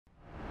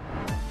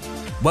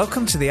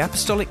Welcome to the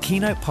Apostolic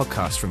Keynote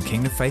podcast from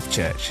King of Faith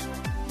Church.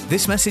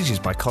 This message is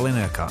by Colin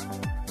Urquhart.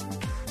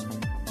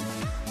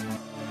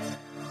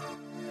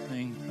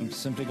 I'm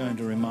simply going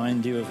to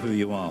remind you of who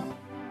you are.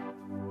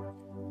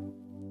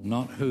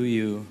 Not who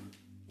you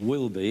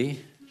will be,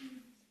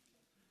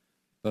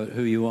 but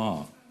who you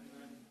are,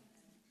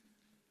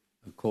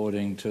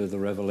 according to the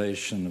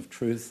revelation of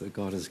truth that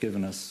God has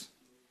given us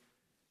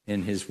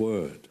in His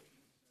Word.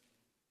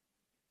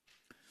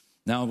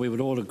 Now, we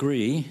would all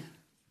agree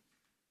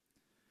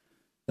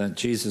that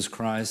Jesus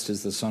Christ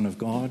is the Son of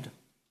God,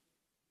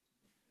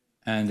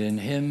 and in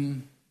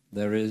Him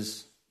there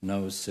is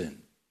no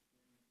sin.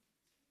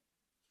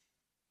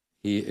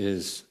 He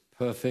is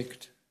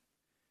perfect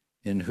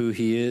in who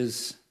He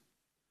is,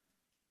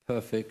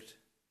 perfect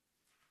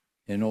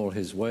in all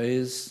His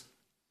ways,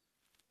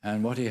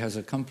 and what He has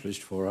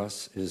accomplished for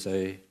us is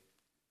a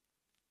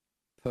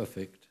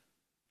perfect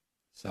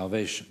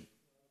salvation.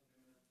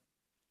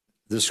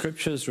 The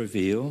Scriptures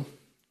reveal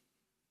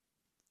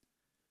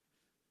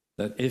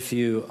that if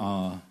you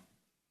are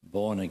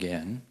born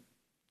again,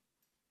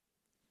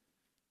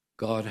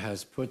 God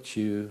has put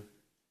you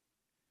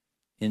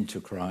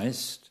into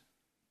Christ.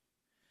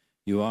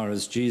 You are,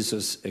 as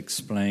Jesus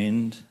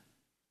explained,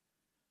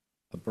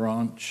 a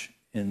branch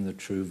in the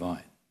true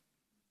vine.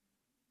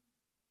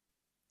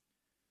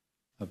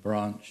 A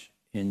branch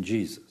in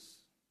Jesus.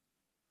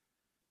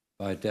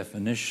 By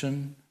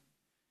definition,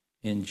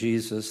 in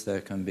Jesus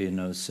there can be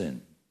no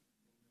sin.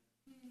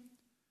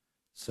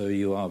 So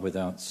you are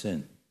without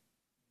sin.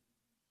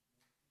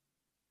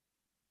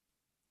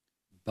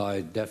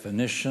 By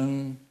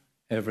definition,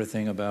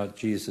 everything about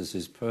Jesus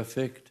is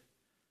perfect,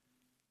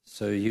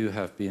 so you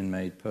have been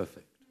made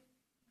perfect.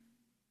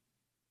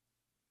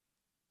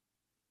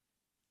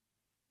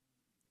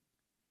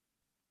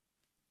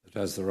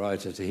 But as the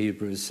writer to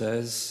Hebrews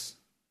says,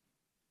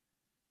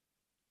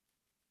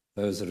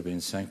 those that have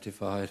been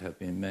sanctified have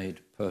been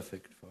made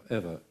perfect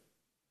forever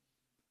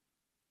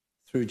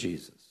through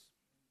Jesus.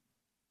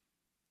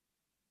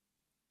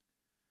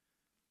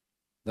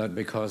 That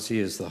because He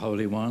is the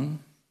Holy One,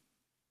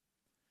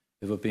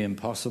 it would be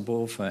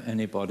impossible for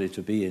anybody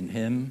to be in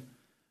Him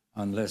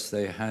unless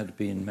they had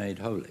been made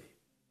holy.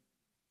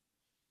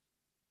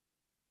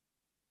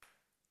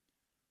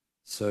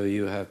 So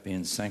you have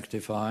been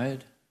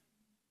sanctified,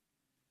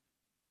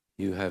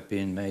 you have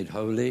been made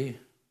holy,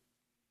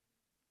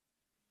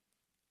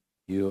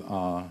 you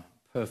are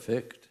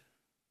perfect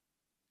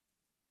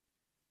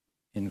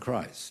in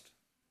Christ.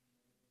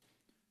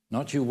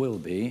 Not you will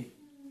be,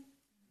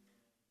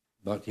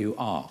 but you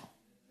are.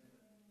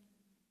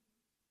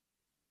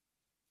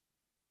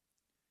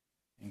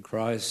 In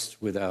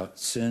Christ, without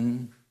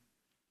sin,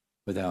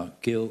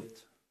 without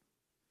guilt,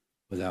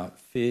 without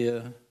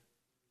fear,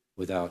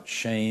 without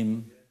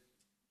shame,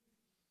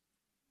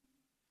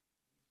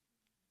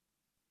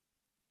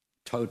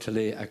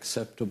 totally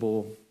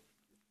acceptable,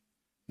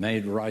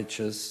 made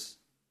righteous,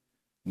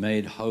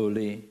 made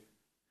holy.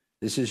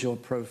 This is your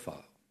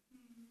profile.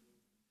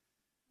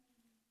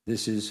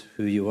 This is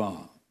who you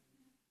are.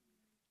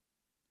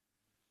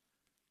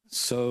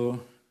 So,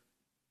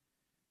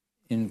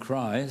 in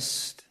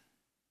Christ,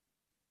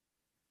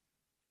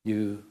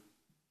 you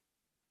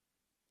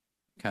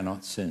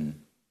cannot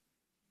sin.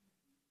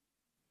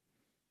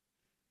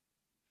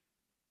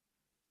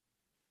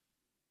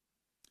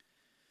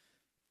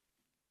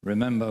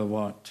 Remember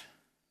what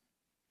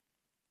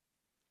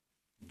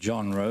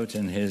John wrote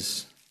in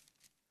his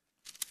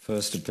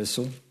first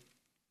epistle.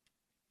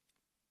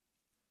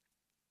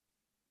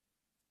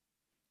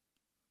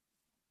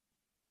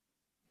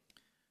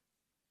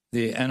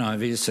 The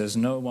NIV says,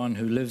 no one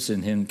who lives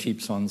in Him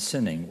keeps on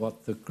sinning.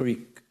 What the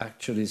Greek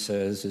actually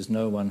says is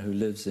no one who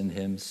lives in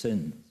Him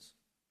sins.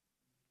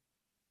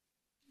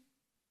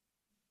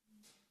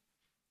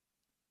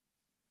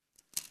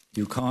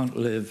 You can't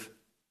live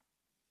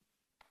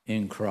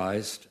in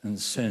Christ and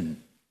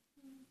sin.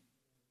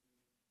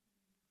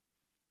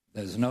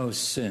 There's no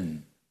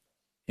sin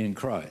in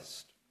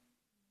Christ.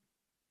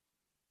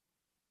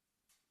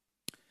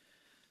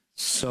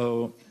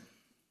 So,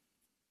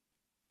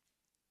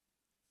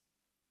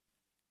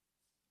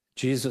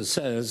 Jesus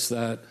says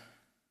that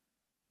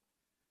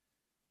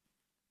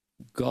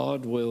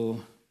God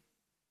will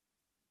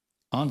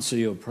answer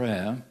your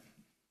prayer,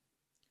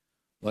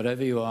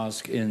 whatever you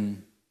ask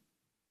in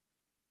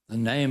the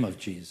name of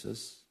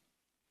Jesus.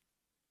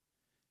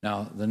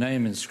 Now, the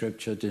name in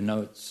Scripture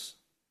denotes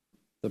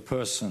the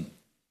person.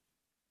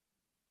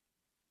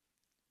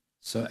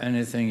 So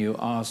anything you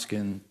ask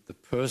in the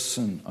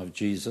person of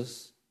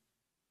Jesus,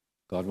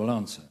 God will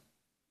answer.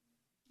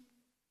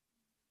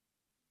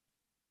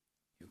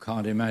 You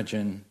can't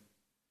imagine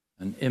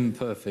an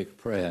imperfect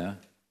prayer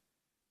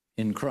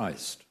in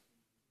Christ.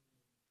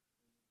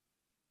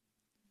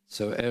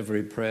 So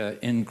every prayer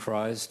in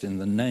Christ, in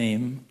the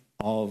name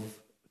of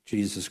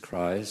Jesus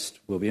Christ,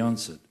 will be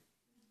answered.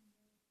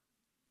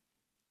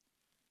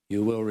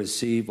 You will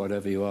receive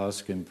whatever you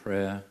ask in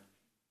prayer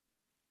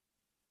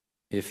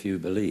if you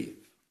believe.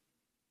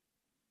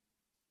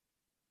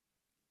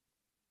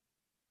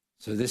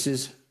 So this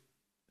is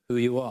who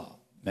you are.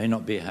 May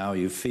not be how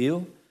you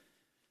feel.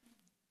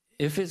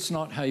 If it's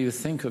not how you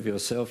think of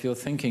yourself, your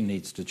thinking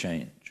needs to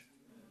change.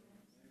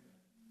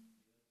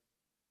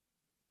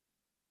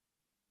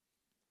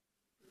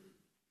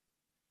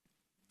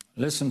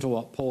 Listen to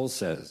what Paul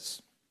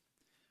says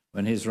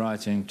when he's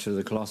writing to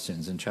the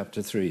Colossians in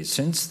chapter 3.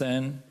 Since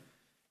then,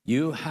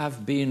 you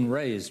have been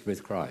raised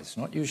with Christ.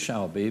 Not you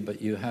shall be,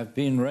 but you have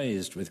been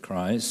raised with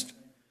Christ.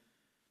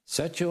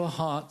 Set your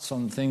hearts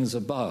on things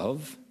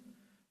above,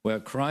 where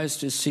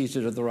Christ is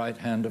seated at the right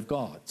hand of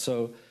God.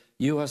 So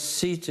you are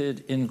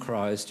seated in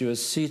Christ. You are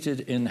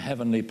seated in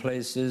heavenly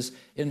places.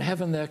 In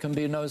heaven there can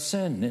be no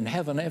sin. In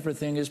heaven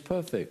everything is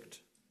perfect.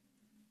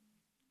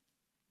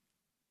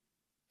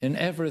 In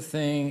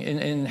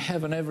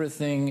heaven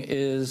everything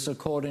is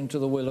according to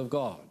the will of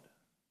God.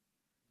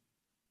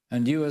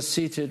 And you are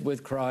seated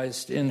with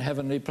Christ in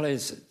heavenly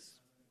places.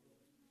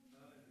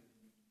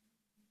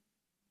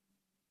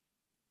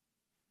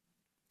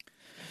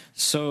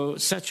 So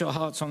set your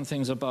hearts on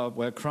things above,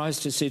 where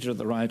Christ is seated at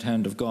the right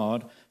hand of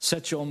God.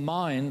 Set your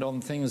mind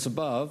on things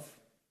above.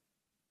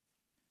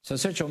 So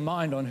set your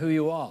mind on who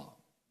you are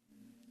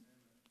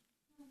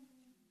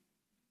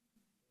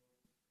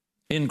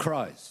in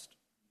Christ,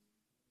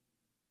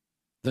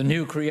 the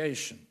new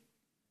creation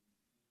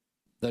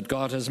that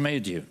God has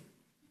made you.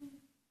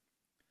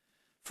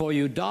 For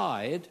you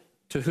died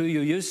to who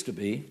you used to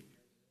be,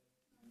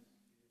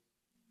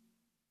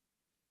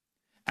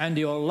 and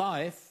your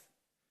life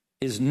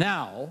is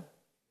now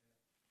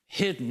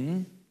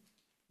hidden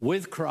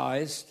with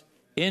Christ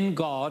in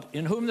God,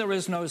 in whom there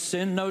is no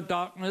sin, no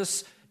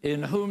darkness,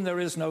 in whom there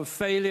is no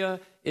failure,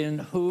 in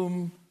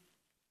whom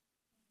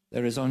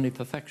there is only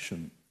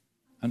perfection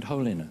and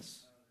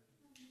holiness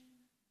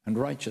and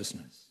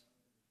righteousness.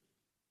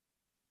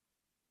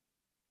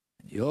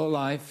 And your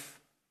life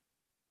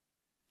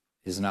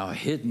is now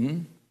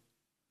hidden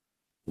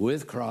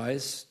with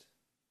Christ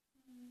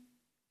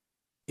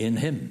in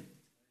him,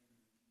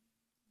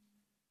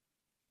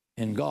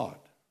 in God.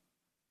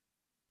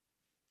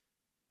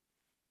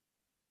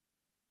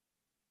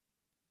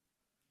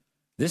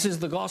 This is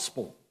the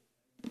gospel.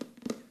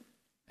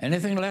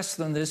 Anything less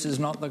than this is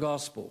not the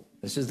gospel.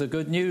 This is the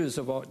good news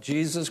of what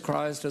Jesus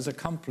Christ has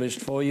accomplished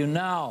for you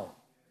now,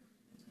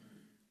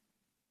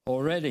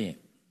 already.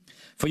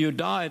 For you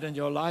died, and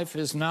your life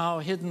is now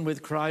hidden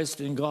with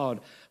Christ in God.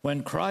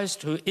 When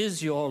Christ, who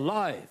is your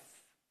life,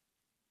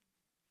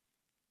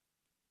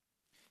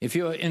 if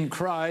you are in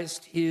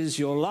Christ, he is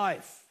your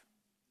life.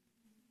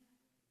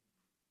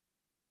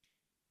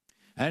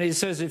 And he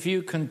says if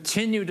you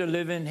continue to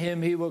live in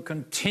him, he will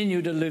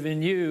continue to live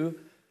in you,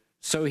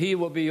 so he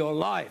will be your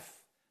life.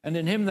 And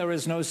in him there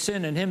is no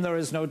sin, in him there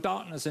is no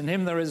darkness, in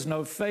him there is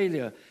no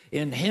failure,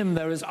 in him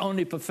there is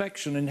only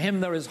perfection, in him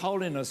there is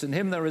holiness, in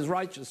him there is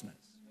righteousness.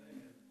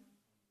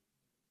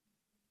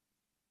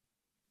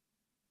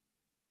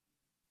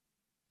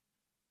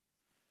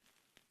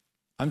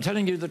 I'm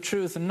telling you the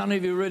truth, and none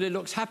of you really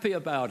looks happy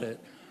about it.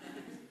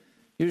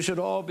 You should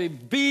all be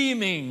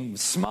beaming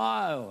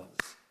smiles.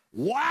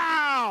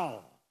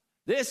 Wow!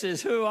 This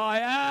is who I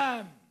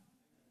am,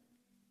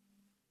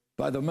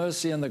 by the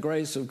mercy and the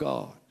grace of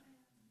God.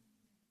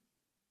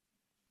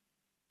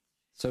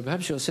 So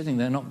perhaps you're sitting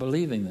there not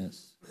believing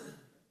this.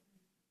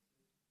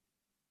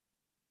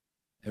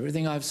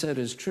 Everything I've said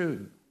is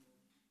true.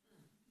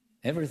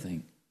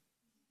 Everything.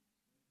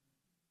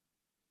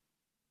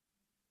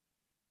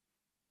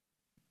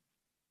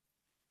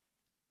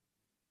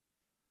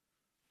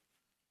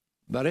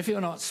 But if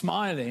you're not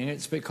smiling,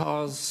 it's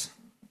because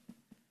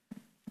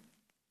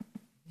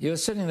you're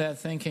sitting there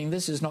thinking,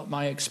 this is not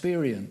my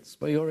experience.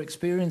 But your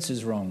experience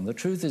is wrong. The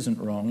truth isn't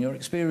wrong. Your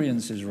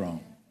experience is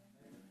wrong.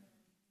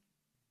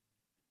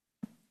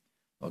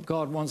 What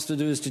God wants to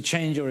do is to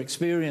change your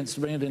experience to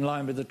bring it in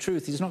line with the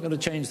truth. He's not going to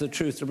change the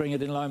truth to bring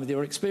it in line with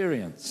your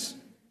experience.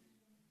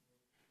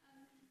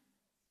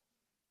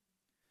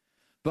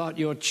 But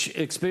your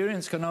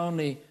experience can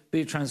only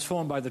be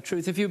transformed by the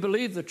truth if you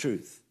believe the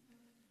truth.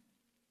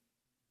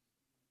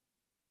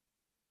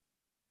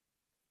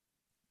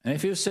 And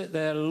if you sit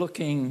there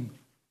looking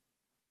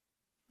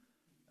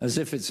as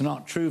if it's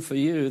not true for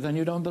you, then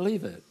you don't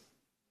believe it.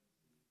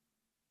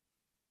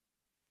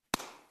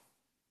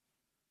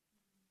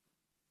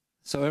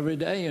 So every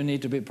day you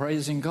need to be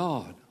praising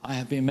God. I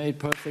have been made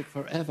perfect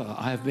forever.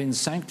 I have been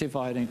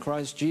sanctified in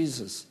Christ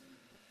Jesus.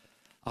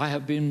 I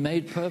have been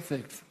made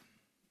perfect.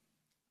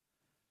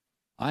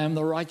 I am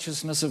the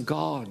righteousness of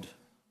God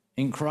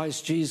in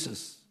Christ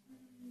Jesus.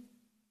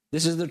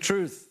 This is the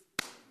truth.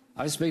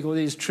 I speak all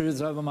these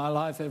truths over my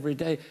life every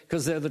day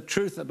because they're the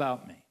truth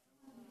about me.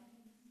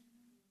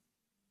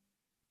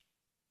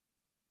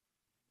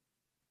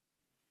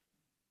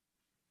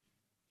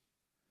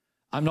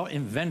 I'm not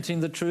inventing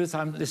the truth.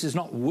 This is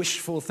not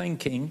wishful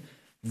thinking.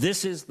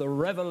 This is the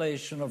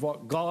revelation of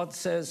what God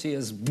says he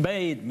has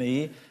made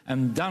me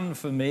and done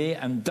for me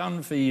and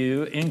done for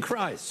you in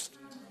Christ.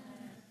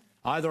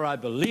 Either I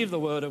believe the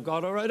word of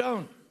God or I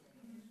don't.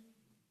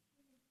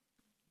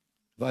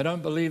 If I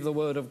don't believe the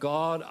word of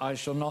God, I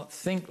shall not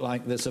think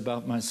like this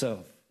about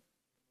myself.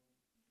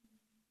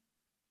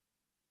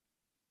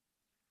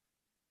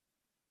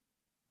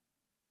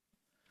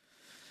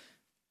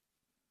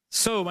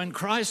 So when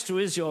Christ, who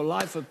is your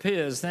life,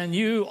 appears, then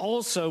you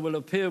also will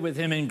appear with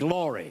him in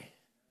glory.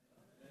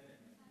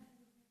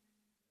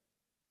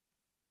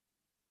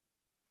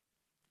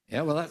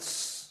 Yeah, well,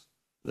 that's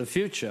the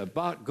future,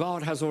 but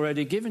God has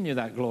already given you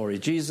that glory.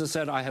 Jesus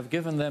said, I have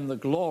given them the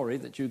glory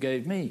that you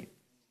gave me.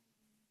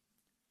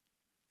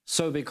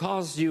 So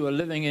because you are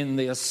living in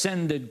the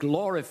ascended,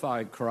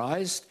 glorified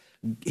Christ,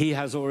 he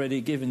has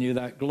already given you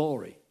that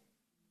glory.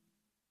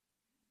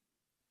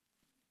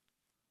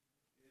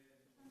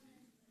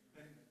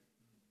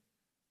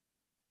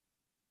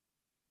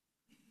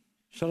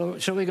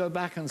 Shall we go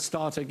back and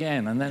start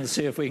again and then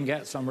see if we can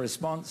get some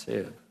response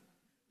here?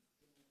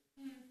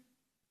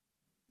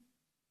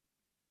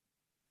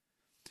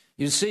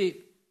 You see,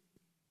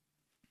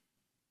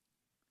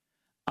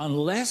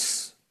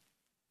 unless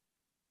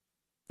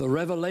the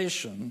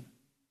revelation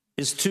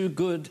is too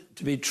good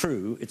to be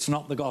true, it's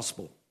not the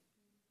gospel.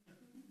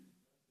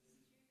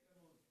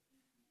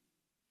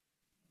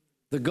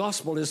 The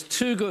gospel is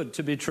too good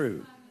to be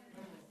true,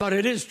 but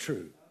it is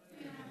true.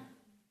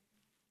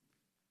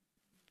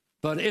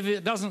 But if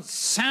it doesn't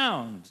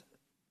sound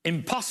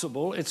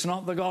impossible, it's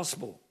not the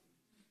gospel.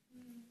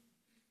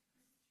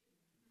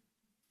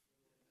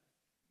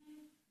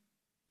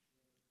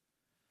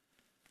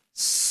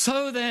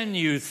 So then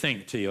you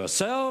think to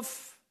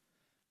yourself,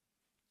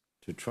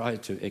 to try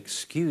to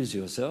excuse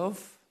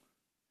yourself,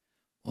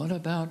 what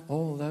about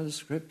all those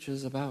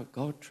scriptures about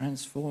God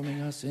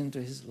transforming us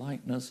into his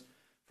likeness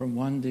from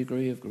one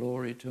degree of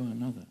glory to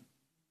another?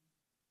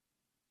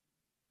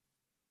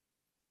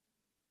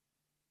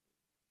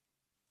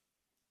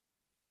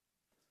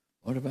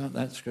 What about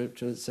that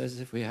scripture that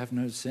says if we have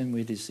no sin,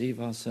 we deceive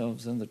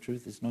ourselves and the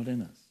truth is not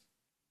in us?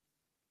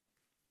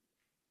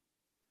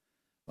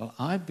 Well,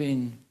 I've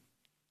been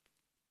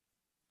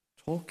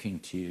talking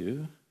to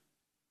you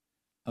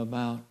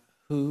about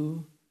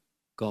who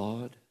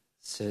God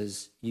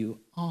says you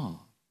are.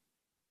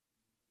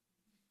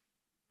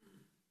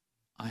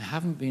 I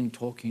haven't been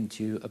talking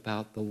to you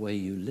about the way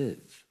you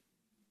live.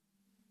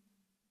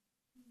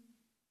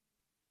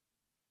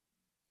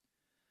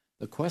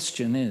 The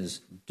question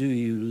is, do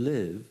you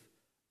live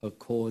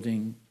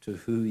according to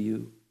who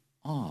you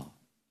are?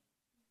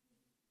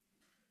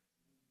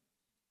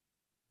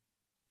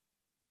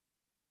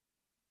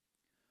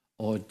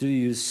 Or do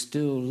you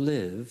still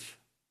live,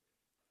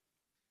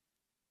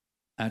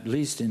 at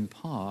least in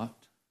part,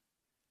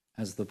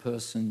 as the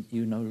person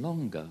you no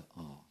longer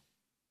are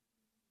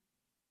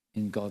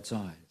in God's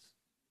eyes?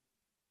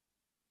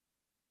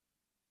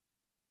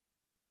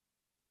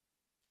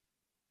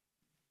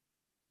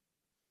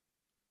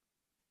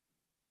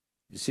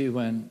 You see,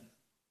 when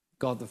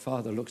God the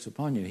Father looks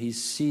upon you, he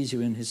sees you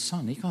in his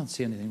Son. He can't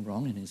see anything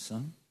wrong in his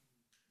Son.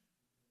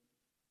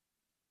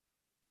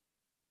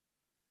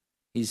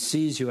 He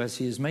sees you as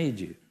he has made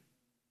you,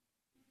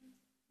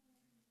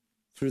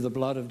 through the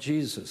blood of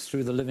Jesus,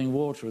 through the living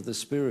water of the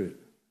Spirit.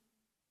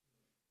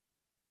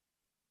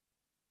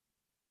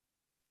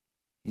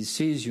 He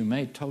sees you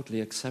made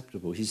totally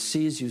acceptable. He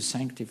sees you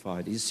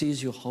sanctified. He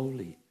sees you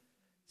holy.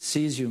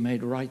 Sees you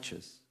made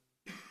righteous.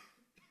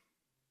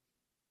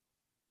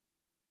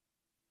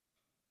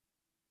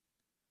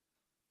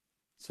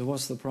 So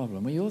what's the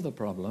problem? Well, you're the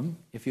problem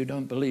if you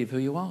don't believe who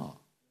you are.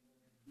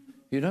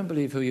 If you don't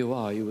believe who you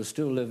are, you will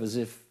still live as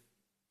if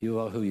you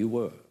are who you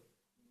were.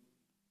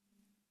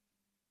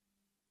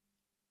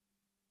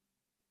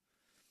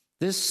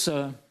 This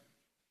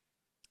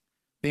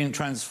being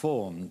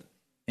transformed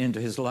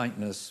into his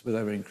likeness with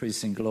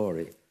ever-increasing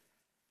glory,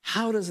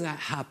 how does that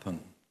happen?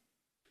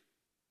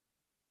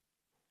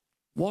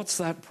 What's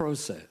that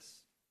process?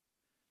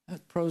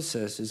 That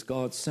process is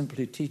God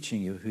simply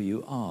teaching you who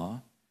you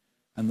are,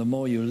 and the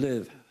more you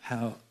live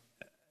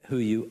who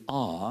you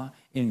are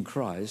in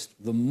Christ,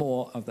 the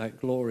more of that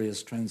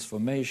glorious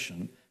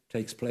transformation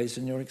takes place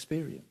in your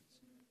experience.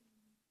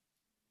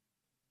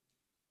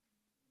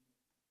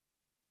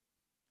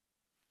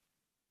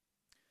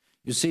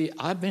 You see,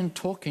 I've been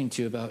talking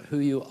to you about who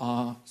you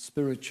are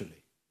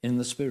spiritually, in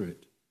the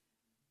Spirit.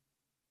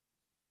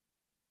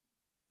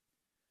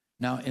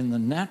 Now, in the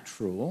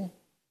natural,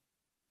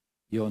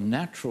 your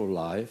natural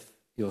life,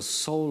 your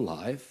soul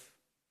life,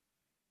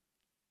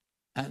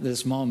 at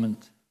this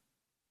moment,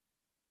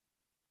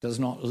 does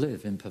not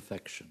live in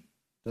perfection,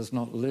 does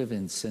not live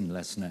in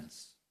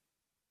sinlessness.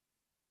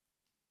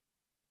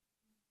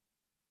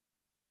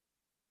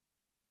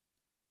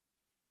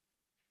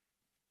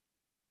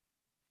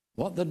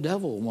 What the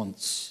devil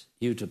wants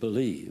you to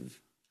believe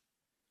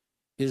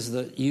is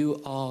that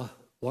you are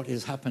what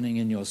is happening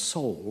in your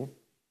soul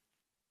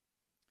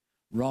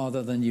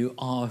rather than you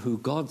are who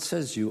God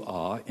says you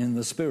are in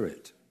the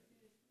Spirit.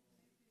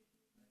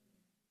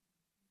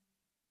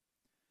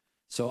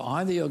 So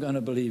either you're going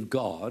to believe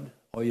God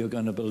or you're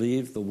going to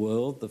believe the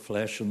world, the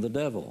flesh, and the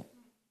devil.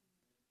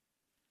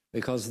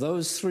 Because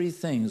those three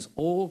things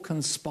all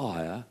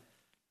conspire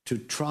to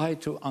try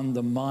to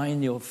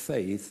undermine your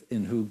faith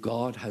in who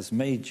God has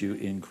made you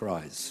in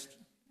Christ.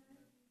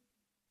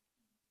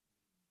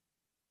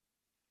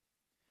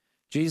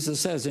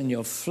 Jesus says in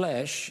your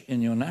flesh,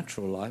 in your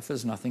natural life,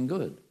 there's nothing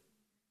good.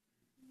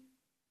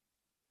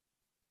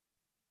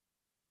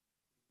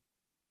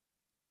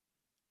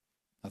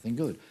 Nothing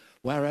good.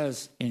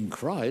 Whereas in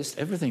Christ,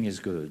 everything is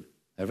good.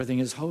 Everything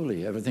is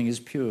holy. Everything is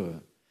pure.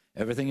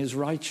 Everything is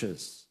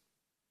righteous.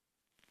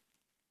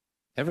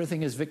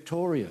 Everything is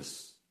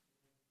victorious.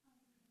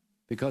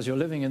 Because you're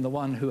living in the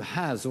one who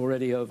has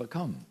already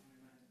overcome.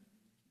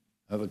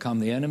 Overcome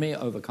the enemy,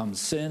 overcome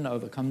sin,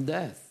 overcome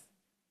death.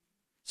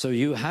 So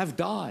you have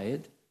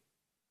died.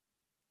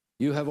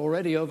 You have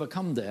already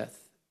overcome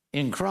death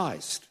in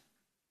Christ.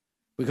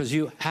 Because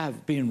you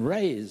have been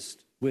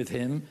raised with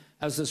him,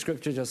 as the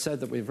scripture just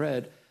said that we've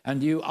read,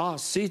 and you are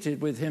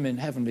seated with him in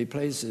heavenly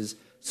places,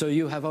 so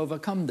you have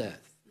overcome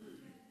death.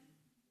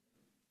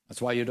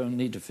 That's why you don't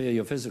need to fear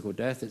your physical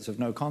death. It's of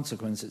no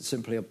consequence. It's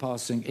simply a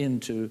passing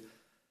into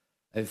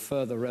a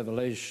further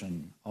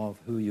revelation of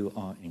who you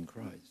are in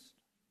Christ,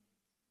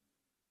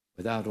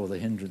 without all the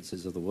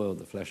hindrances of the world,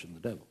 the flesh, and the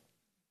devil.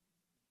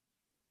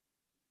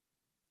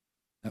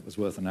 That was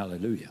worth an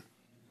hallelujah.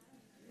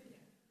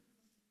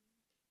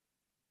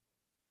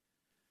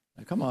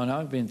 Now, come on,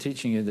 I've been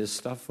teaching you this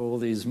stuff for all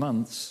these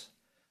months,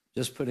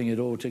 just putting it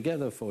all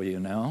together for you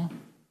now,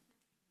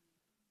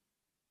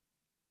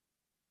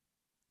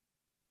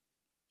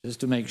 just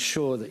to make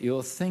sure that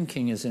your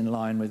thinking is in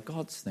line with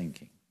God's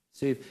thinking.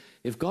 See,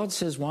 if God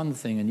says one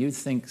thing and you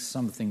think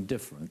something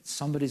different,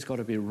 somebody's got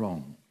to be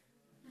wrong.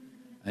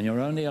 And you're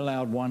only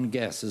allowed one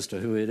guess as to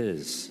who it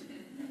is.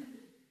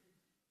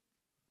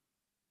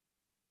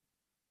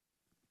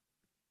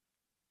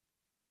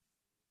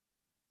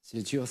 See,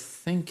 it's your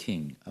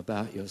thinking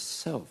about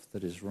yourself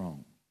that is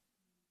wrong.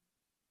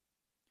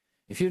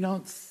 If you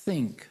don't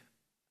think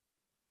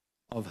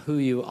of who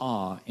you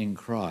are in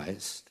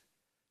Christ,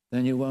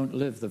 then you won't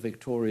live the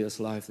victorious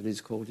life that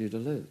he's called you to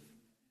live.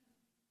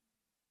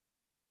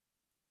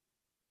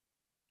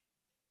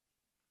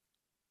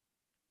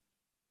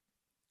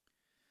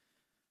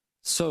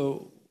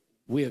 So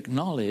we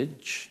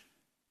acknowledge,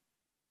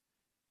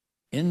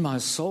 in my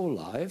soul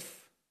life,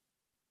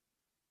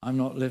 I'm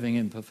not living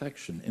in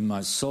perfection. In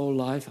my soul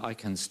life, I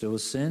can still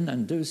sin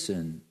and do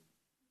sin.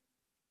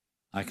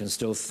 I can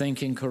still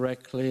think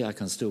incorrectly. I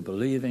can still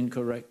believe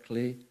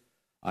incorrectly.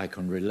 I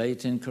can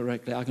relate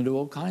incorrectly. I can do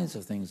all kinds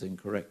of things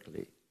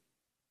incorrectly.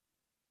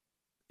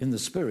 In the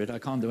Spirit, I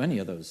can't do any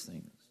of those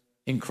things.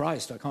 In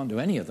Christ, I can't do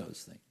any of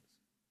those things.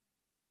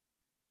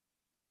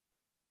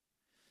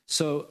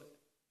 So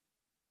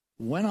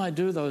when I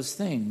do those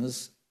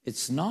things,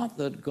 it's not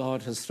that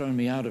God has thrown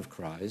me out of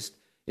Christ.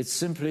 It's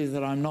simply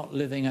that I'm not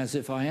living as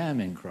if I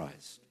am in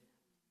Christ.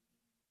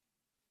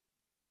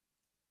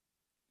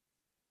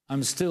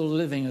 I'm still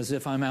living as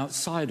if I'm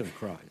outside of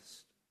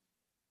Christ.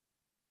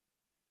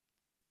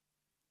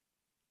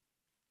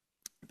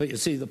 But you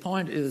see, the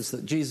point is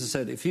that Jesus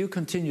said, if you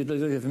continue to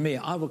live in me,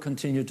 I will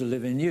continue to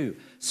live in you.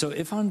 So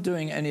if I'm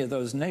doing any of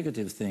those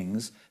negative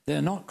things,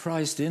 they're not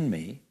Christ in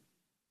me.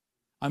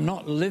 I'm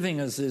not living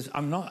as if,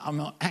 I'm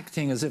not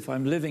acting as if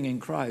I'm living in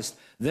Christ.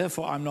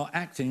 Therefore, I'm not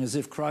acting as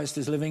if Christ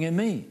is living in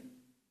me.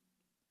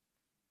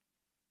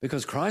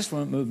 Because Christ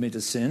won't move me to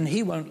sin.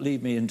 He won't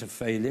lead me into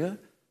failure.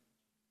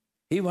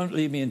 He won't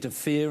lead me into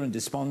fear and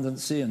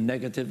despondency and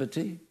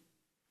negativity.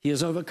 He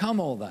has overcome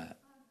all that.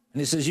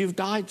 And he says, you've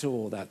died to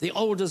all that. The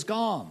old is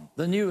gone.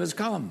 The new has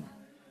come.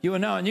 You are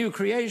now a new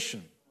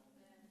creation.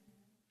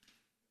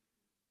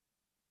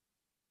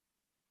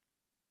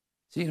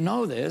 So you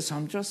know this.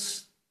 I'm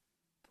just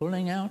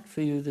pulling out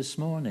for you this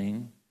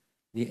morning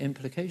the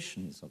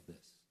implications of this.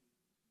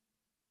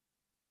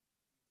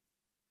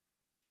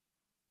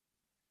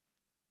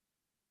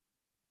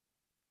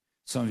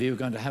 Some of you are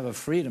going to have a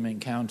freedom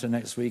encounter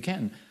next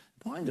weekend.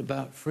 The point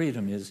about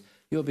freedom is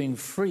you're being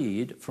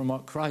freed from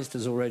what Christ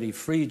has already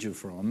freed you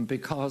from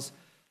because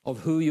of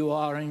who you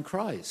are in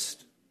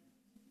Christ.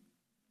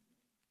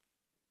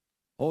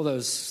 All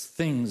those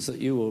things that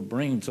you will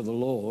bring to the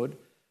Lord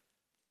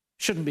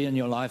shouldn't be in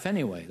your life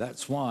anyway.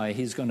 That's why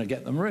he's going to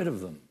get them rid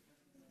of them.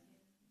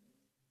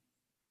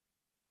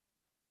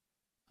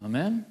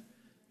 Amen?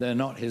 They're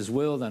not his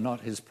will, they're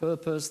not his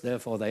purpose,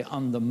 therefore they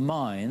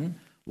undermine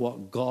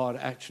what God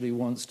actually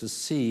wants to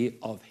see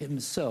of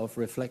himself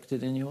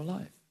reflected in your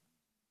life.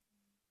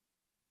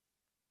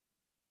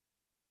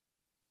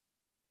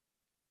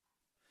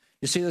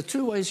 You see, there are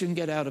two ways you can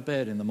get out of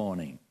bed in the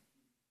morning.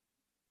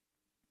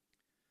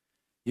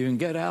 You can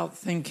get out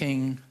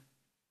thinking,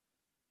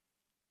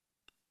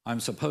 I'm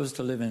supposed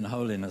to live in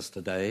holiness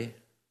today,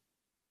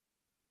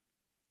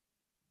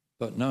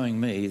 but knowing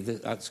me,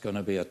 that's going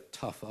to be a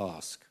tough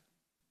ask.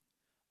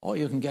 Or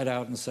you can get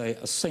out and say,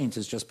 a saint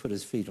has just put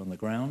his feet on the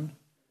ground.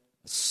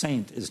 A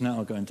saint is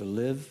now going to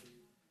live.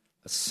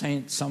 A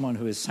saint, someone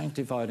who is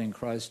sanctified in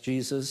Christ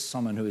Jesus,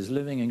 someone who is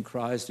living in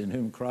Christ, in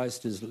whom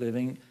Christ is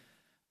living.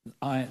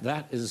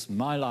 That is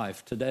my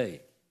life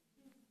today.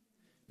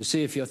 You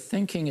see, if your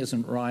thinking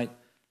isn't right,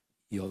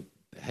 your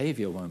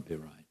behavior won't be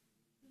right.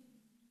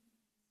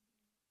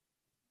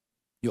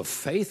 Your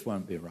faith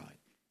won't be right.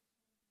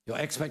 Your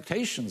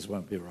expectations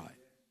won't be right.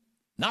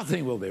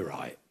 Nothing will be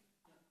right.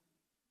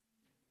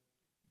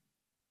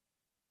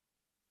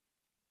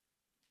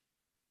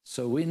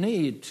 So we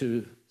need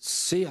to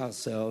see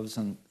ourselves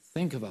and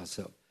think of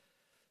ourselves.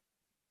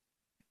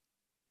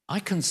 I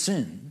can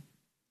sin.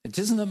 It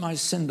isn't that my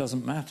sin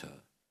doesn't matter.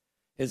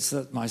 It's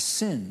that my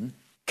sin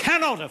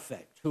cannot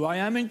affect who I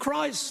am in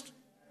Christ.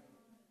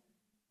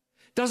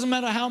 Doesn't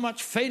matter how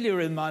much failure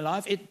in my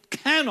life, it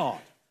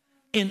cannot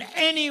in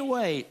any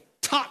way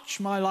touch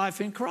my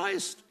life in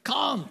Christ.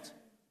 Can't.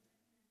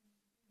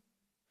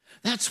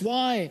 That's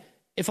why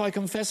if I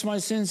confess my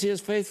sins, he is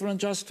faithful and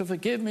just to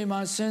forgive me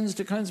my sins,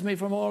 to cleanse me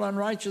from all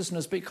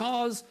unrighteousness,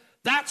 because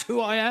that's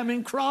who I am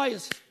in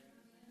Christ.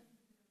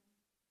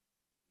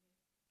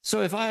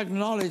 So if I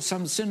acknowledge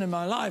some sin in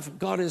my life,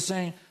 God is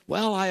saying,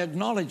 well, I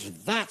acknowledge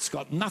that's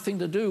got nothing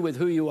to do with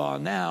who you are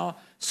now,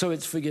 so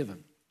it's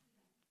forgiven.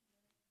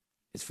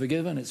 It's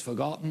forgiven, it's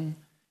forgotten.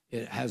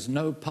 It has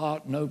no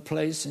part, no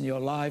place in your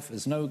life.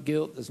 There's no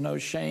guilt, there's no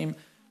shame.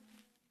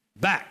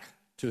 Back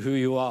to who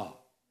you are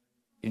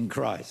in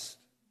Christ.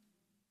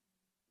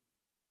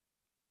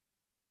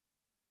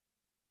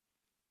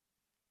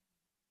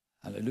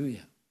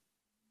 Hallelujah.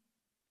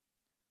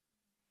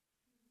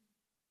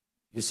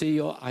 You see,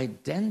 your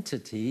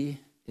identity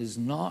is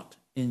not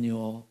in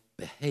your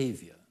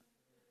behavior.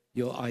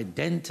 Your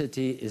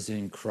identity is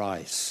in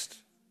Christ.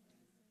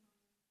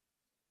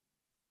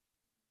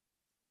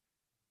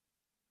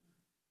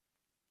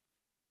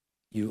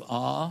 You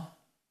are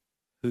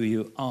who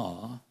you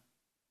are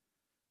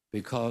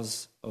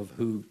because of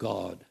who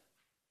God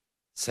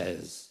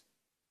says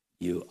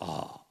you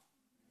are.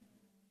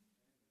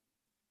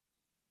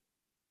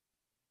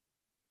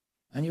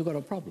 And you've got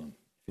a problem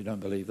if you don't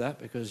believe that,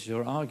 because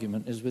your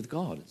argument is with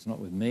God. It's not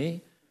with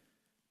me.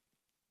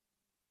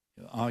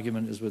 Your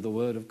argument is with the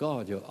Word of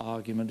God. Your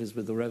argument is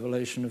with the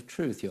revelation of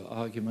truth. Your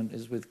argument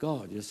is with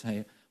God. You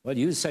say, well,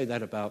 you say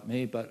that about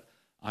me, but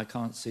I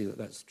can't see that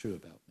that's true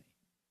about me.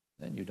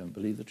 Then you don't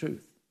believe the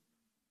truth.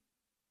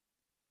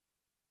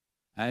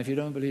 And if you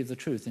don't believe the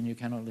truth, then you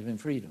cannot live in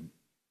freedom.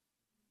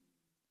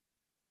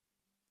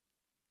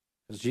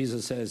 Because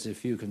Jesus says,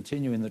 if you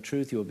continue in the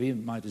truth, you will be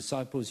my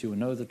disciples, you will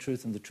know the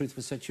truth, and the truth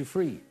will set you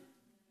free.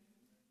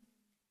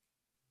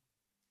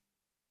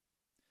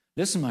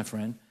 Listen, my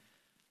friend,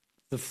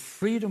 the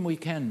freedom we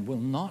can will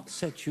not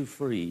set you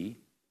free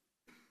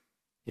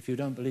if you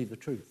don't believe the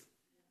truth.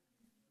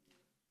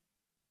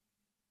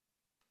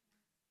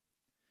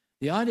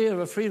 The idea of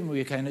a freedom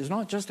weekend is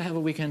not just to have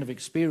a weekend of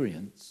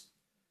experience,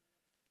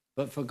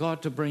 but for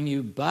God to bring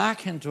you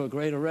back into a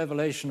greater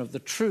revelation of the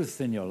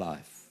truth in your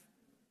life.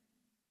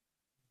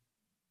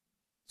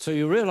 So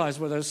you realize,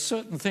 well, there's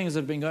certain things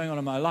that have been going on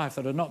in my life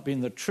that have not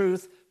been the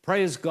truth.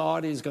 Praise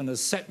God, he's going to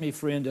set me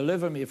free and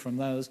deliver me from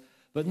those,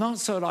 but not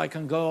so that I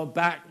can go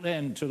back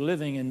then to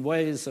living in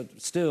ways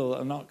that still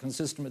are not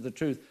consistent with the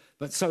truth,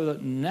 but so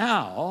that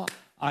now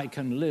I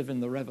can live in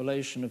the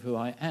revelation of who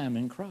I am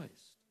in Christ.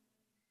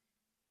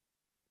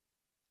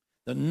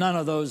 That none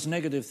of those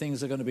negative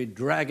things are going to be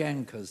drag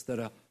anchors that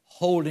are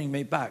holding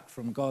me back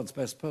from God's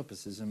best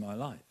purposes in my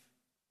life.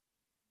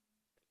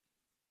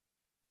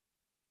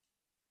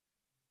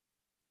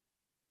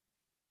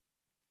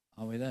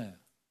 Are we there?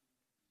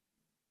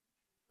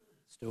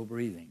 Still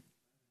breathing.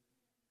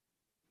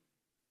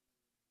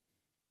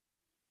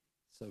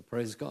 So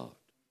praise God.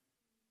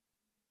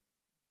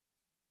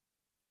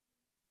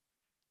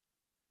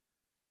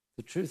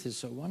 The truth is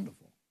so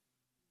wonderful.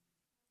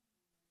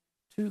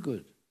 Too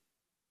good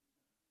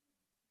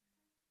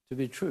to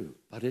be true,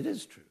 but it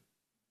is true.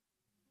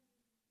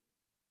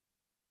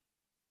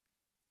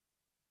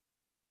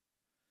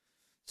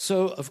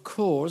 So, of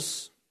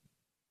course,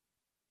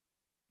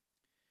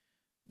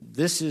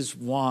 this is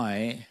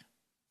why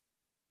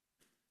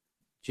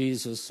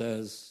Jesus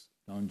says,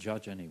 don't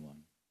judge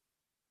anyone.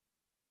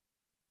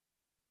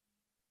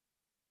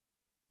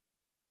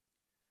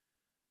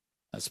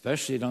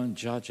 Especially don't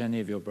judge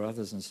any of your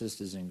brothers and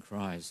sisters in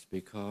Christ,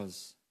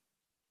 because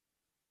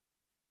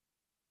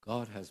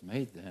God has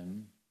made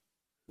them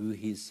who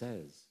he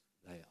says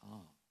they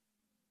are.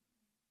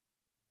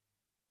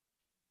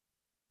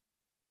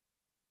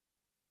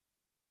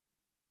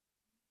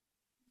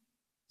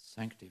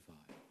 Sanctified.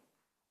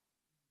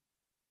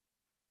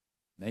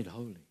 Made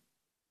holy.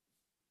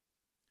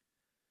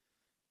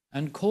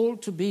 And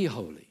called to be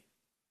holy.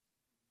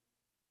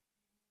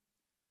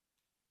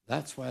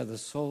 That's where the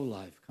soul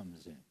life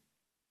comes in.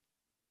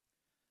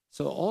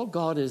 So all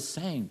God is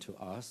saying to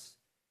us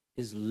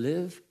is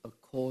live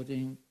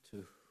according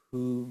to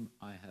whom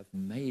I have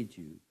made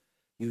you.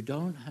 You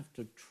don't have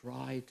to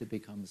try to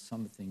become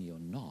something you're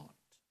not,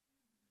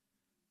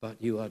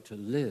 but you are to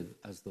live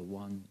as the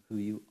one who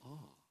you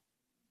are.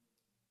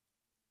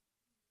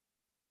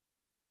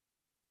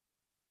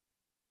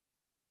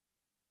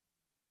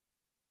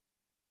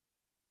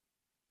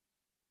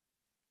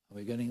 Are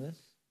we getting this?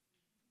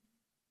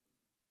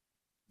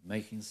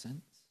 Making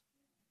sense?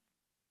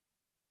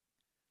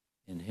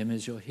 In him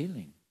is your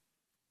healing.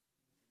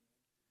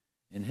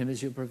 In him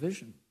is your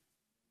provision.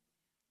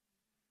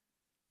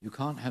 You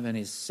can't have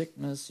any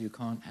sickness. You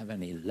can't have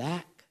any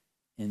lack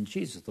in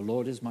Jesus. The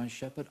Lord is my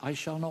shepherd. I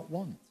shall not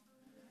want.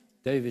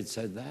 David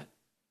said that.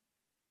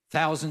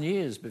 1,000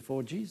 years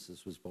before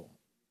Jesus was born.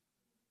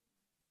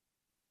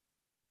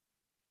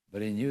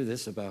 But he knew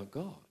this about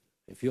God.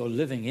 If you're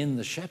living in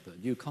the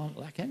shepherd, you can't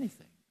lack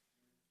anything.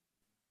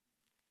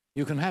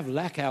 You can have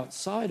lack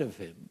outside of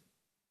him,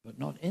 but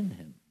not in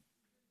him.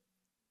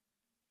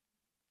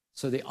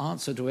 So the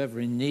answer to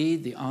every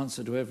need, the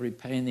answer to every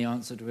pain, the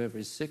answer to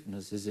every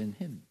sickness is in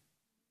him.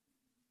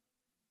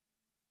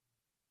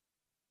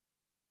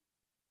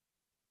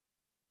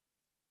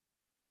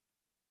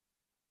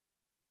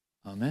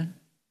 Amen?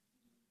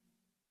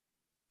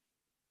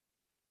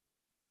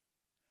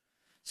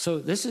 So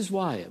this is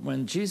why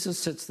when Jesus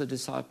sits the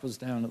disciples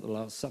down at the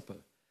Last Supper,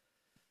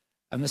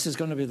 and this is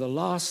going to be the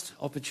last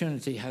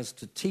opportunity he has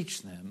to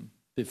teach them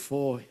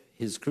before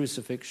his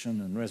crucifixion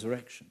and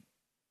resurrection,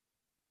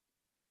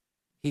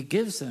 he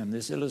gives them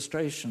this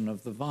illustration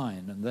of the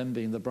vine and them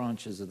being the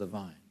branches of the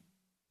vine.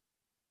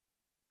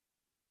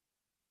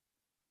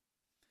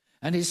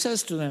 And he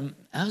says to them,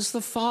 as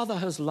the Father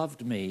has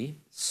loved me,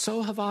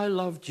 so have I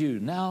loved you.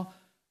 Now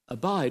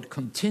abide,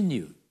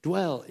 continue,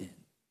 dwell in,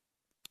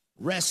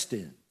 rest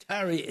in,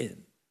 tarry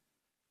in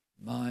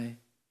my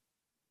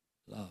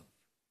love.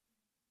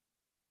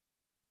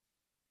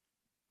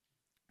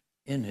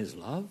 In his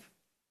love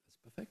is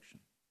perfection.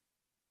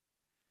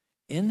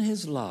 In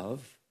his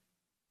love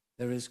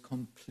there is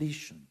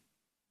completion.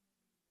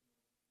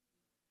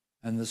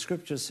 And the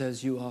scripture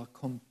says you are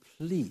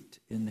complete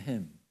in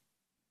him.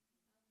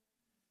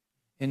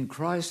 In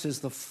Christ is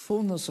the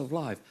fullness of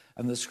life.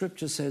 And the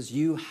scripture says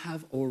you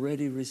have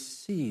already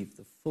received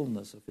the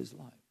fullness of his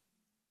life.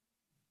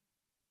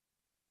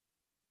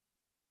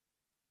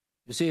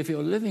 You see, if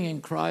you're living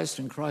in Christ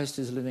and Christ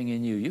is living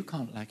in you, you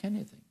can't lack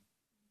anything.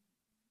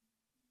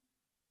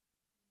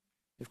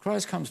 If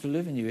Christ comes to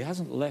live in you, he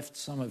hasn't left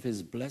some of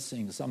his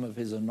blessings, some of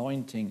his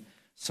anointing,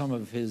 some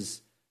of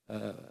his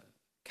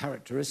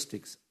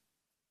characteristics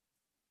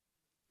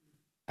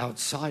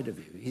outside of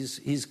you.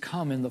 He's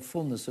come in the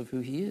fullness of who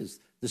he is.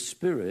 The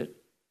Spirit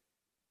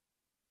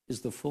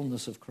is the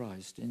fullness of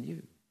Christ in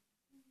you.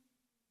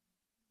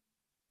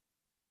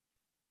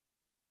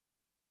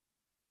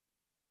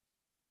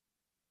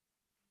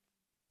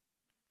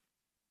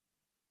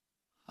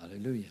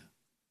 Hallelujah.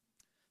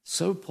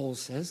 So Paul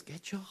says,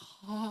 get your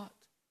heart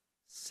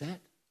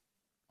set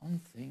on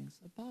things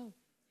above.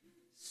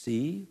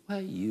 See where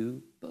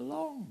you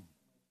belong.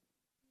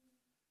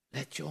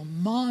 Let your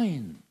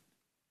mind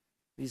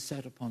be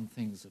set upon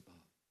things above.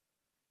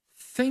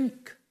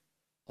 Think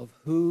of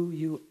who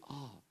you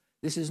are.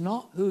 This is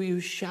not who you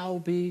shall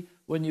be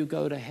when you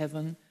go to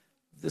heaven.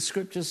 The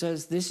scripture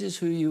says this is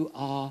who you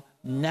are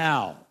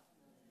now.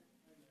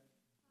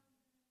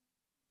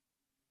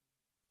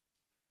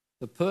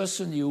 The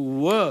person you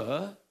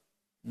were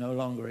no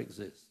longer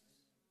exists.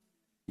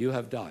 You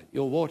have died.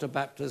 Your water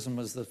baptism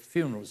was the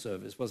funeral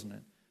service, wasn't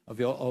it, of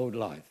your old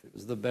life. It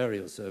was the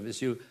burial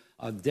service. You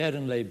are dead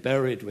and lay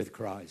buried with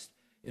Christ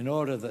in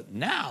order that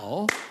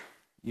now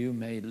you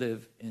may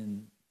live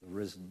in the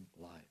risen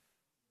life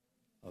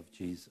of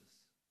Jesus.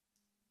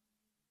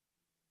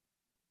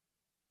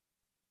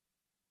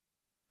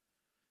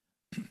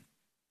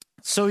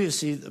 So you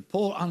see,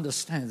 Paul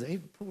understands.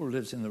 Paul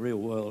lives in the real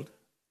world.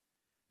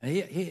 And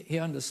he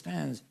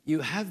understands you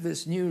have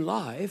this new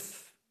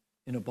life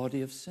in a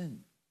body of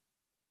sin.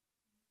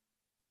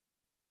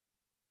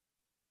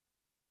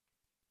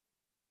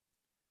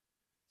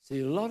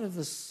 See, a lot of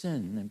the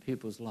sin in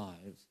people's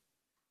lives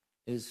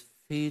is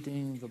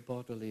feeding the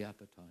bodily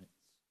appetites.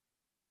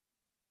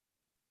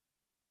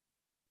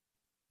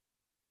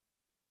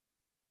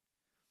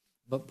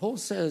 But Paul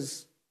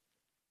says,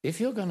 if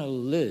you're going to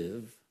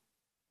live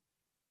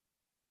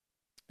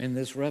in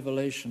this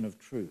revelation of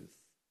truth,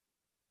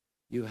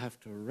 you have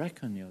to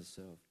reckon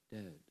yourself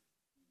dead,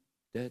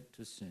 dead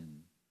to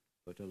sin,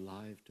 but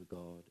alive to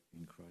God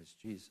in Christ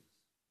Jesus.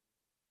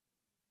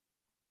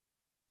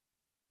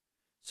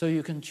 So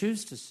you can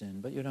choose to sin,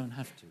 but you don't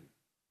have to.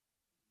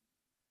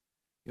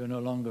 You're no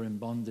longer in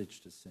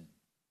bondage to sin.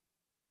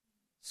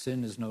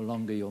 Sin is no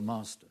longer your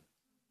master,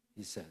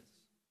 he says.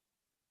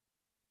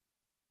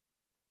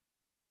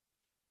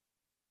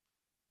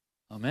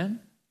 Amen?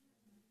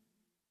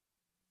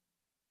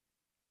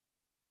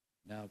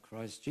 Now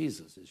Christ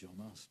Jesus is your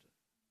master.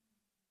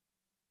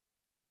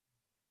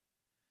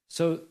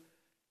 So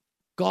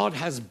God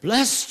has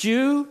blessed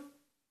you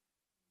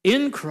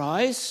in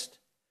Christ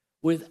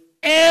with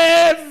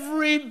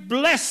every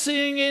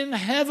blessing in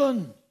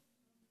heaven.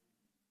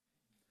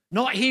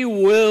 Not he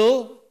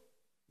will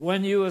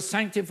when you are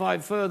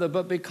sanctified further,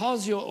 but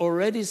because you're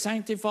already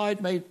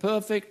sanctified, made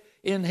perfect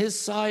in his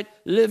sight,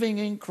 living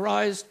in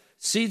Christ,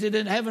 seated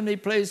in heavenly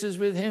places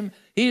with him,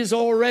 he's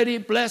already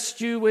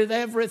blessed you with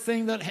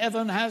everything that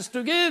heaven has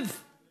to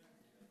give.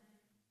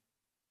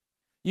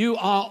 You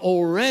are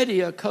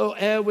already a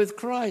co-heir with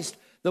Christ,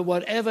 that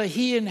whatever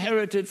he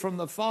inherited from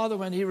the Father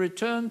when he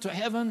returned to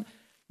heaven,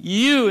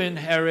 you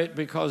inherit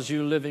because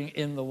you're living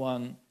in the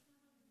one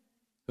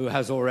who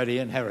has already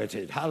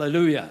inherited.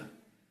 Hallelujah.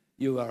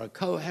 You are a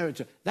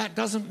co-heritor. That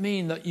doesn't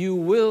mean that you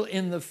will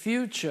in the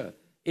future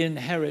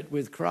inherit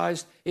with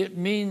Christ. It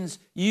means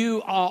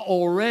you are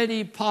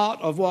already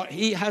part of what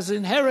he has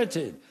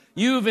inherited.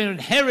 You've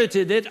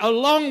inherited it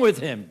along with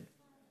him.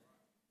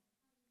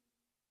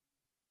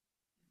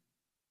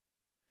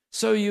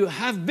 So you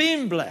have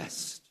been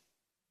blessed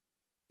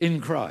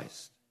in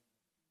Christ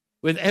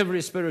with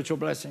every spiritual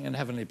blessing in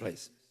heavenly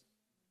places.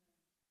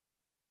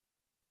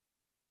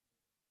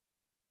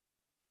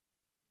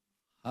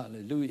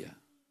 Hallelujah.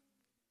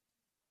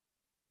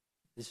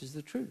 This is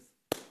the truth.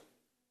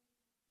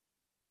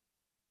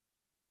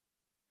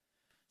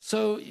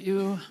 So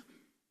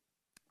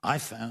I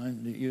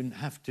found that you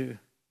have to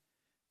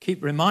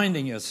keep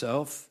reminding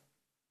yourself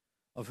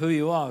of who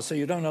you are so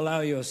you don't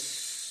allow your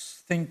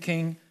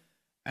thinking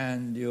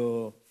and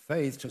your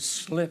faith to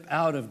slip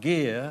out of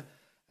gear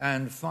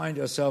and find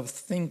yourself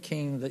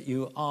thinking that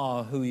you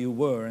are who you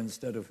were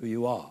instead of who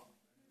you are.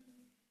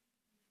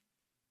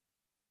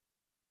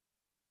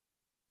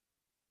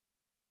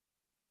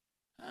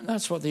 And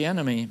that's what the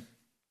enemy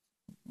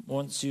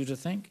wants you to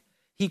think.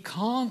 He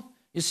can't,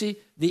 you see,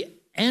 the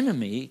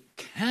enemy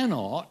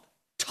cannot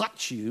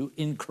touch you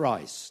in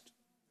Christ.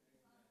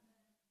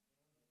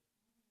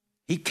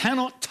 He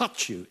cannot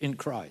touch you in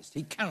Christ.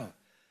 He cannot.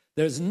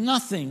 There's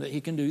nothing that he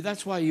can do.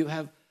 That's why you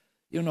have,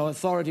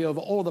 authority over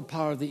all the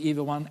power of the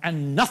evil one,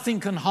 and nothing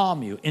can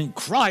harm you. In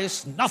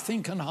Christ,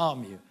 nothing can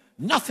harm you.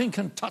 Nothing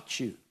can touch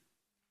you.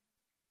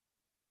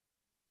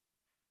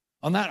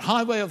 On that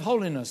highway of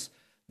holiness,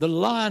 the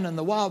lion and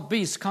the wild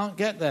beast can't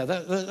get there.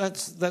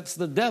 That's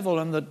the devil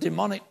and the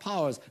demonic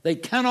powers. They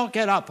cannot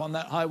get up on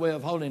that highway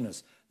of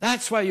holiness.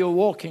 That's where you're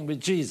walking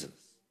with Jesus.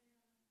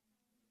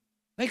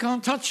 They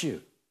can't touch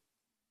you.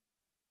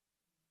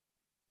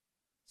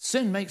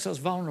 Sin makes us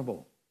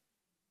vulnerable.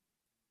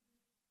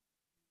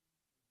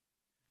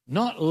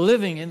 Not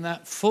living in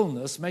that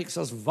fullness makes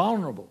us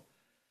vulnerable.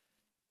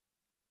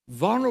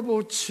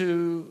 Vulnerable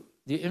to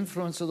the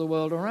influence of the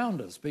world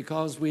around us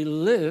because we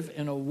live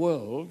in a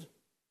world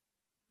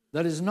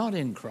that is not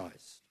in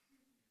Christ.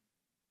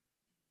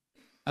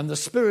 And the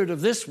spirit of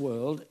this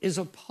world is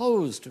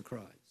opposed to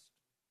Christ.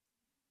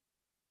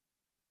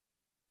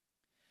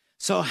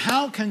 So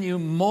how can you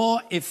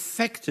more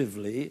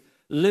effectively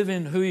live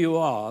in who you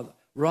are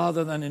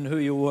rather than in who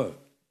you were?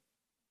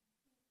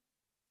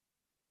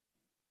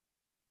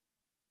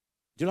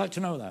 Would you like to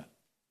know that?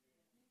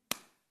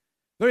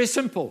 Very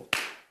simple.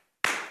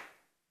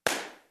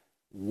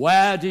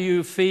 Where do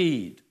you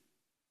feed?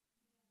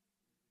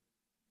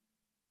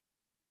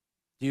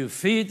 Do you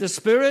feed the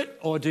spirit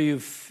or do you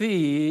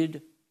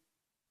feed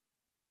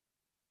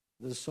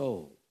the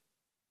soul?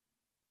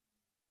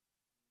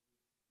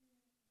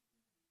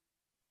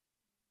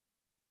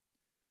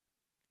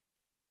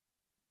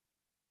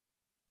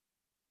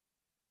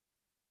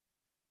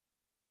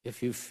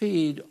 If you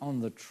feed on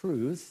the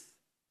truth,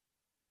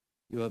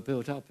 you are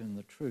built up in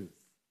the truth.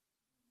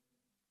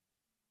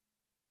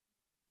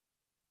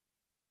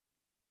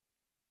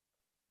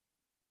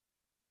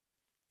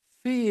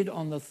 Feed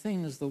on the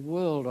things the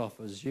world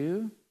offers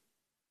you,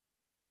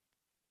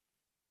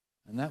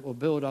 and that will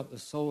build up the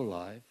soul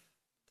life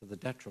to the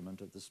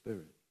detriment of the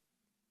spirit.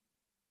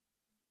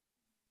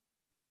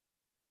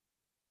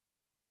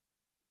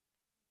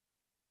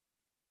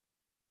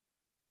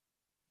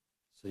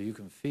 So you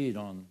can feed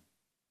on,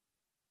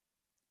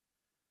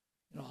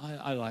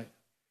 I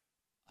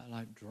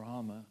like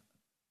drama,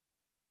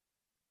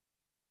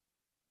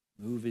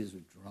 movies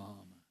with drama,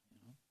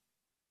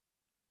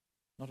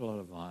 Not a lot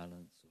of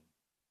violence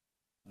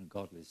or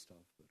ungodly stuff,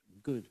 but a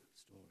good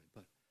story.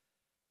 But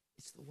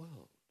it's the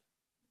world.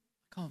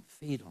 I can't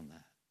feed on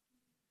that.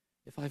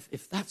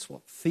 If that's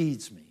what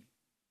feeds me,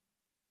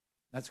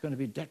 that's going to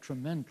be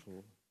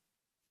detrimental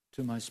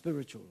to my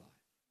spiritual life.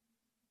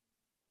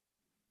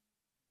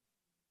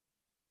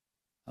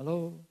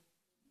 Hello?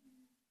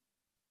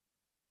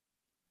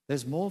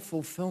 There's more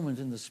fulfillment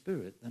in the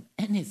spirit than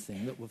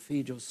anything that will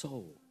feed your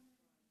soul.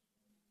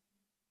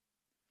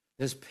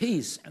 There's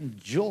peace and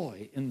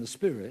joy in the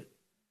spirit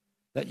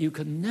that you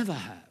can never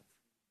have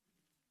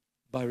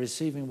by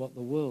receiving what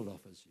the world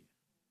offers you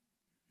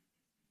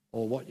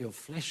or what your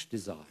flesh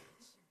desires.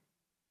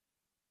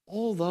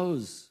 All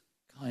those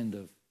kind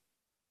of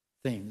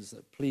things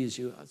that please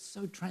you are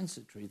so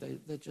transitory.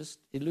 They're just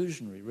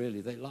illusionary, really.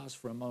 They last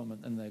for a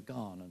moment and they're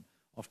gone, and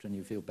often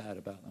you feel bad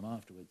about them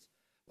afterwards.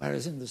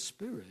 Whereas in the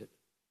spirit,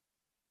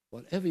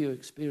 whatever you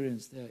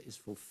experience there is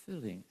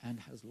fulfilling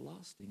and has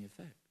lasting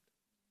effect.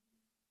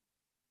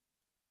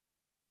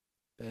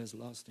 Bears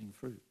lasting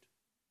fruit.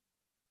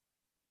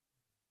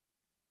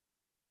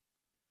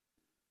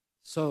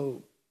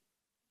 So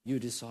you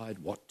decide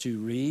what to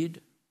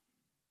read,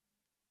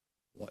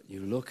 what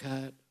you look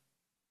at,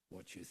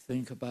 what you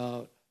think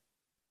about,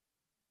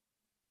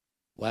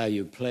 where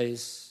you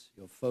place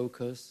your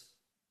focus.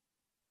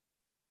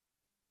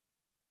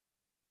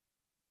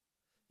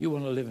 You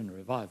want to live in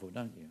revival,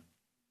 don't you?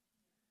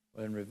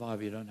 Well, in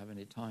revival, you don't have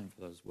any time for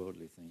those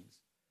worldly things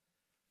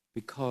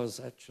because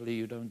actually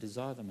you don't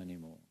desire them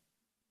anymore.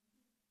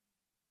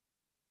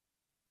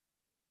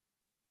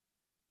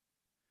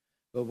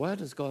 But where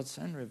does God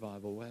send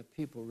revival? Where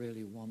people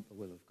really want the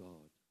will of God.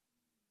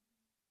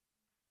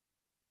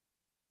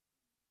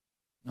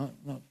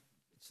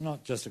 It's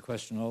not just a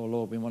question, oh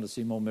Lord, we want to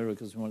see more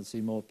miracles, we want to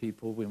see more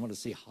people, we want to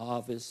see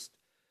harvest,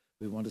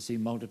 we want to see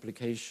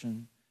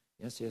multiplication.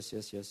 Yes, yes,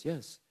 yes, yes,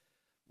 yes.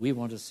 We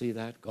want to see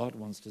that, God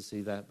wants to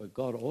see that, but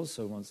God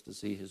also wants to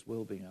see his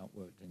will being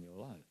outworked in your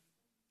life.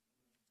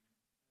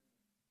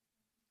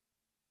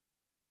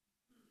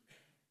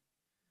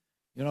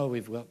 You know,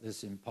 we've got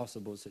this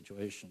impossible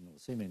situation, or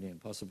seemingly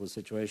impossible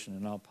situation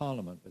in our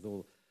parliament with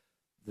all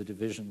the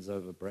divisions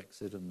over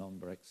Brexit and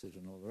non-Brexit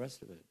and all the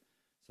rest of it.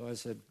 So I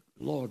said,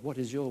 Lord, what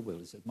is your will?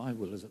 He said, my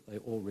will is that they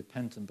all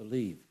repent and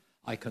believe.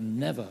 I can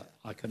never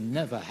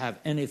have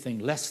anything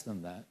less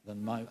than that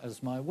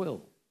as my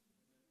will.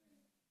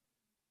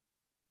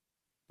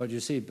 But you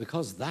see,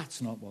 because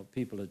that's not what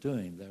people are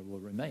doing, there will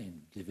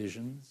remain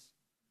divisions.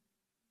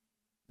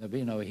 There'll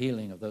be no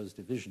healing of those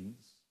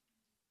divisions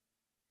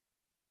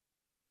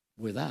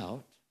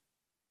without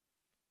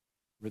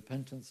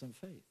repentance and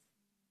faith.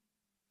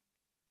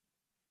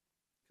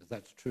 Because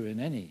that's true in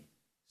any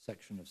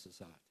section of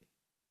society.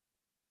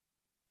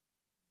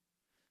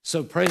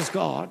 So praise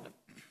God,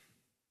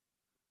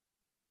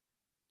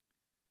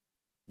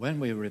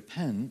 when we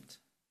repent,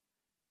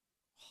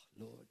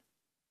 oh Lord,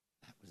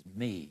 that was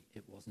me,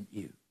 it wasn't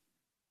you.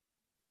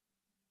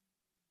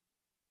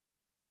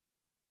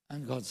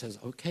 And God says,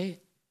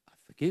 okay, I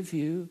forgive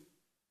you,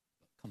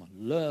 but come on,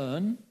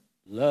 learn.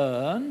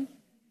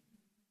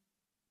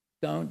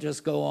 Don't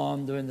just go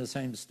on doing the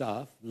same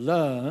stuff.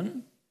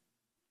 Learn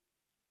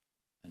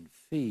and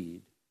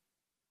feed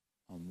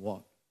on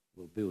what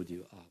will build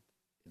you up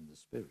in the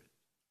Spirit.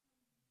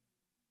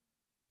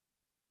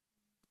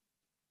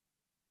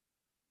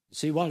 You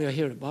see, while you're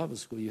here at Bible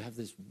school, you have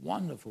this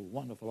wonderful,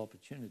 wonderful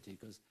opportunity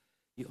because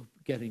you're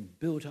getting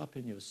built up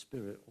in your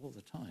spirit all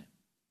the time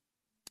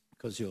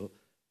because you're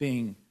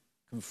being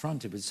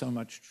confronted with so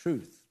much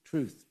truth.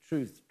 That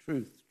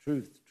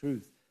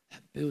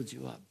builds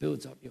you up,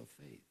 builds up your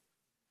faith,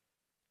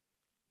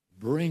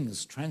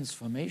 brings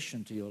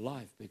transformation to your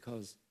life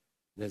because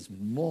there's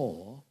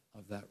more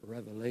of that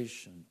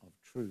revelation of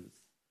truth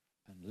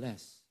and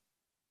less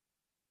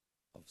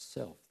of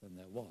self than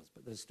there was.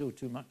 But there's still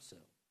too much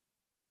self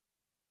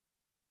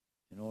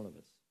in all of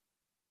us.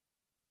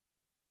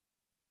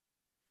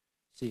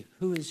 See,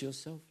 who is your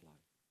self like?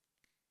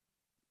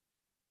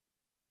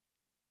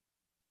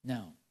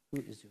 Now,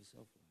 who is your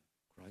self like?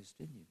 Christ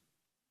in you.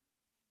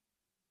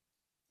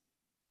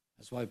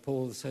 That's why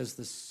Paul says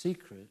the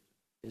secret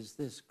is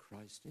this,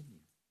 Christ in you.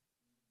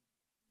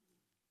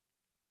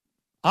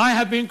 I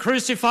have been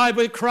crucified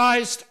with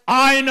Christ.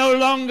 I no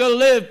longer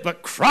live,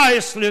 but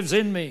Christ lives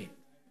in me.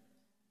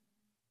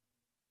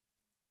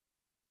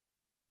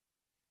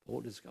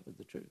 Paul discovered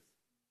the truth.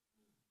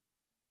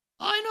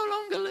 I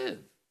no longer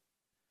live.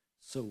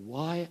 So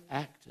why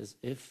act as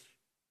if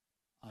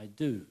I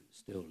do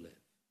still live?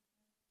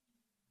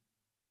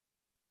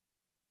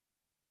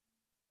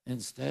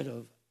 Instead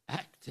of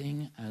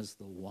acting as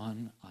the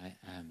one I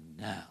am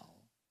now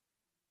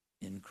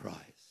in Christ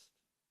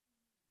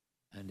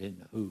and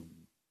in whom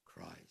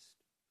Christ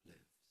lives.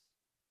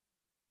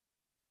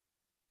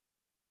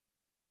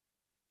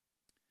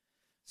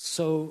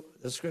 So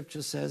the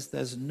scripture says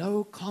there's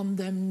no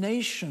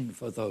condemnation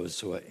for those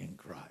who are in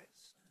Christ.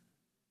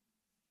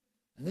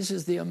 And this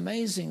is the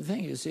amazing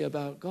thing you see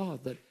about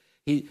God, that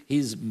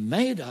He's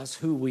made us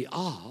who we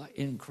are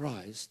in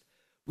Christ.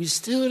 We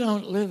still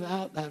don't live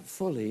out that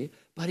fully,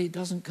 but He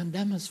doesn't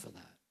condemn us for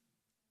that.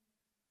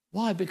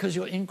 Why? Because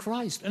you're in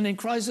Christ, and in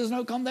Christ there's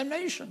no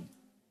condemnation.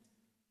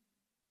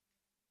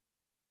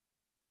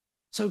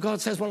 So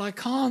God says, well, I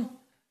can't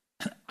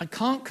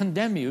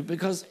condemn you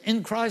because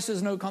in Christ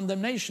there's no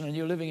condemnation and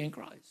you're living in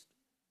Christ.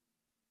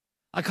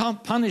 I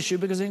can't punish you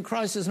because in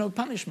Christ there's no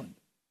punishment.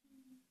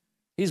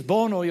 He's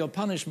borne all your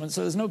punishment,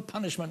 so there's no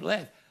punishment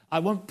left. I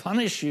won't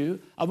punish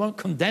you, I won't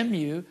condemn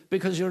you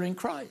because you're in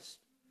Christ.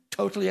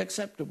 Totally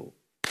acceptable.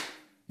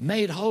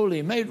 Made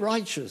holy, made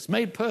righteous,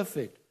 made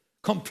perfect,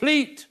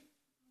 complete.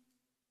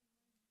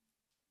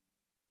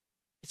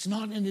 It's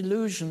not an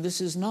illusion.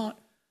 This is not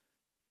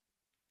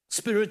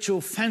spiritual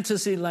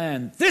fantasy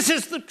land. This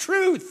is the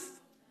truth.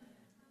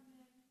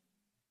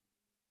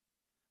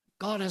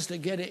 God has to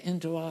get it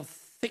into our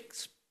thick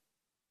skulls.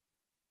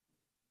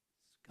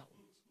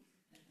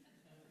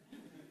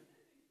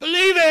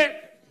 Believe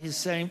it, he's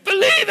saying,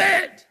 believe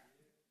it.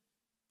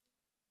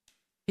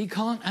 He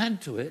can't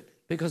add to it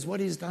because what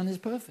he's done is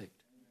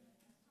perfect.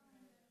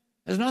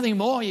 There's nothing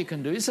more you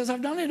can do. He says,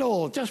 I've done it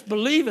all. Just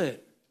believe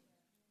it.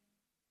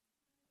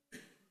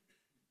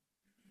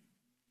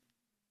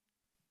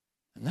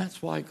 And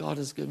that's why God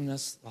has given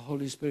us the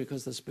Holy Spirit,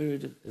 because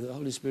the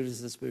Holy Spirit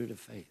is the spirit of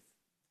faith.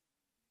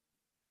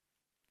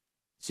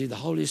 See, the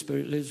Holy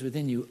Spirit lives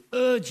within you,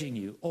 urging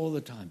you all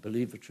the time,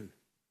 believe the truth.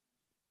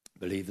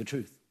 Believe the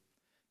truth.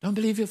 Don't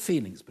believe your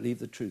feelings, believe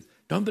the truth.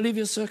 Don't believe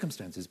your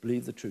circumstances,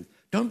 believe the truth.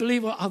 Don't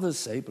believe what others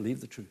say,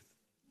 believe the truth.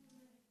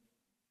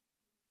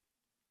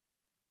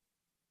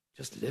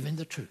 Just live in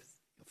the truth.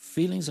 Your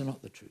feelings are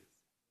not the truth.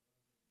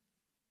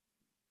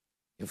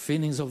 Your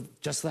feelings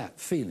of just that,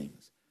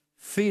 feelings.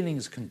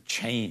 Feelings can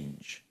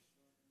change.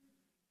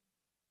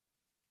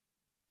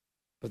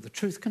 But the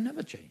truth can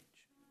never change.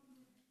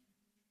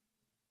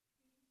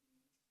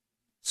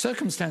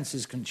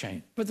 Circumstances can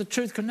change, but the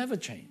truth can never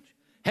change.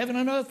 Heaven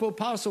and earth will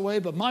pass away,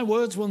 but my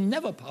words will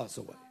never pass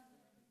away.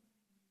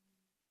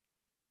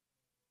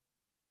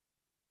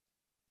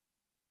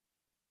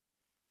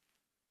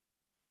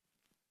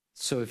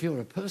 So if you're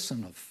a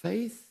person of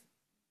faith,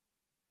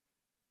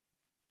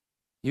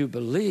 you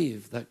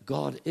believe that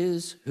God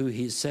is who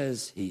he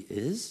says he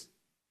is.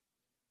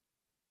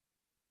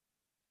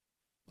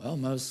 Well,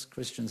 most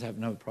Christians have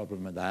no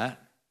problem with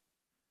that.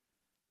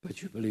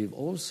 But you believe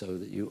also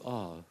that you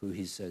are who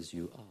he says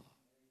you are.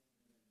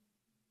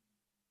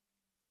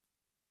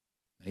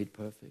 Made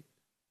perfect,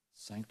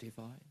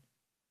 sanctified,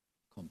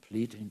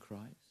 complete in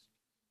Christ,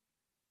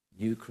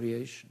 new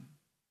creation.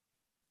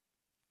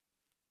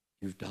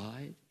 You've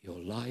died, your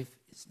life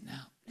is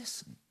now.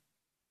 Listen,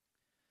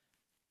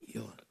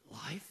 your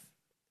life,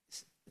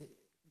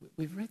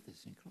 we've read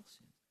this in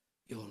Colossians,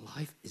 your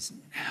life is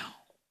now,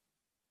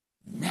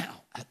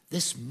 at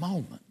this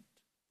moment,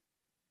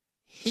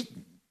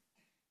 hidden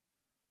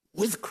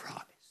with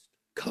Christ,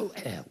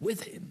 co-heir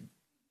with him,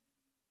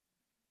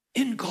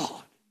 in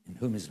God, in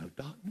whom is no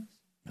darkness,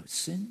 no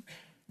sin,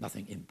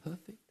 nothing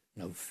imperfect,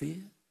 no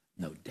fear,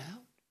 no doubt,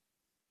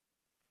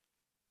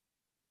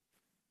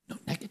 no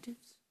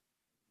negatives.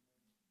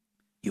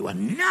 You are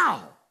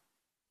now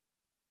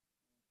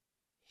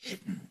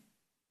hidden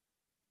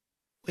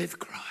with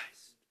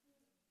Christ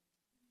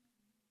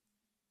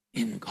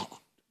in God.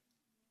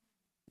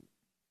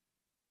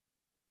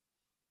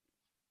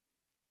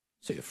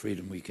 So your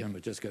Freedom Weekend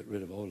would just get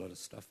rid of a whole lot of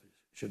stuff. It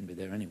shouldn't be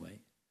there anyway.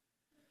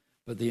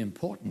 But the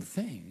important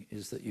thing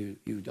is that you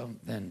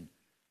don't then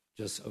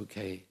just,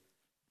 okay,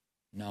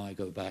 now I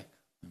go back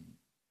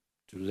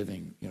to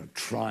living,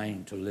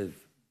 trying to live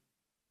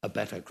a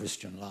better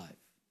Christian life.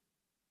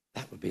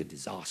 That would be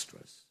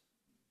disastrous.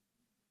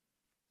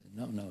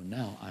 No,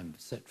 now I'm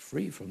set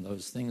free from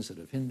those things that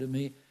have hindered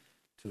me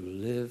to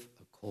live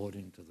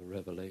according to the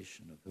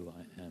revelation of who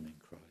I am in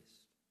Christ.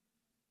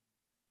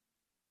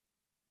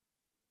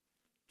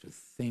 To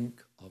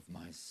think of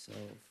myself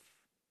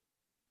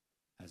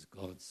as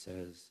God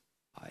says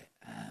I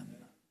am.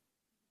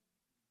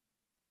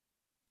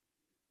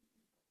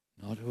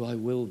 Not who I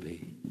will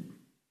be,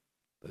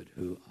 but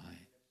who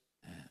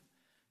I am.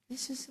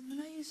 This is an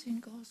amazing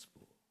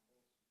gospel.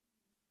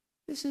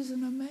 This is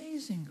an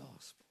amazing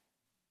gospel.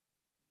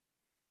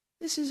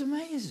 This is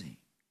amazing.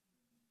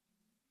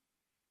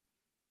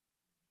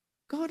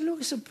 God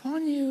looks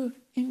upon you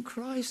in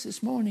Christ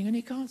this morning and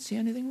he can't see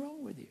anything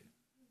wrong with you.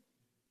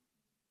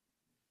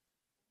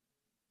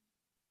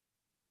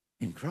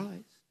 In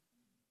Christ.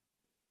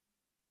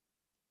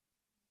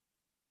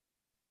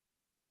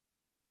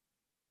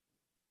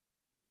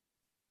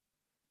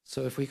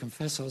 So if we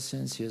confess our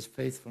sins, he is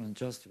faithful and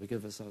just to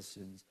forgive us our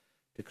sins,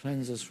 to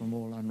cleanse us from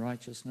all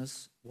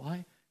unrighteousness.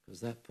 Why? Because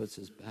that puts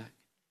us back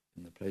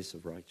in the place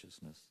of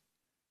righteousness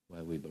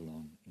where we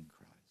belong in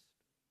Christ.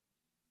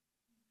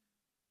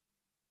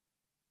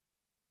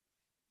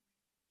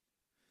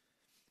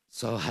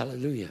 So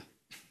hallelujah.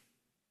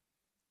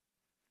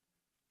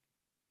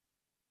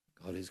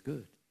 God is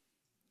good.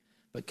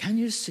 But can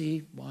you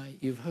see why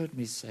you've heard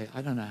me say,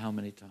 I don't know how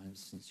many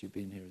times since you've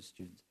been here as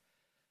students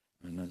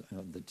and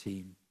on the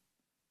team,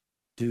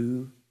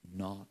 do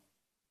not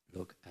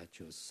look at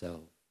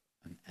yourself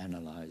and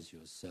analyze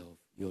yourself.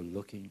 You're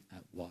looking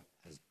at what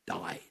has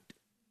died.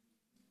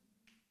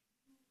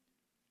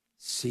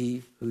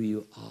 See who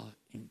you are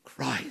in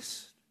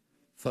Christ.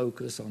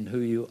 Focus on who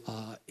you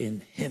are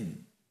in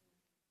him.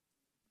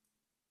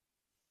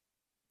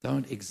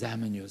 Don't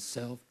examine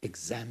yourself,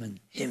 examine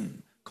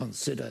him.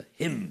 Consider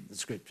him, the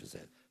scripture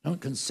says.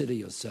 Don't consider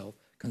yourself,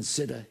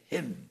 consider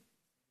him.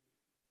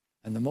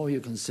 And the more you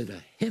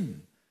consider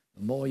him,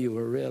 the more you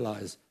will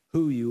realize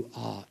who you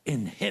are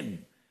in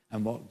him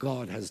and what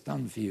God has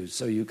done for you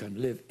so you can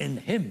live in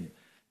him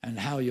and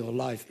how your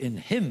life in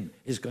him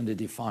is going to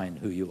define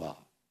who you are.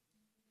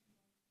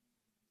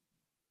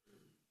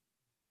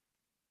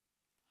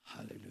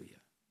 Hallelujah.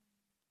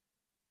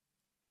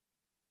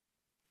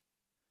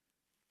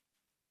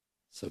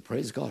 So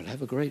praise God.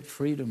 Have a great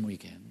Freedom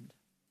Weekend.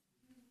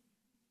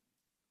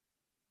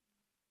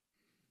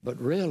 But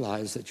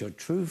realize that your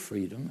true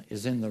freedom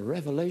is in the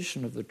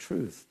revelation of the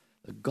truth,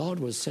 that God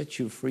will set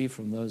you free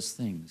from those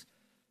things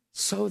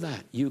so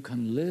that you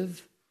can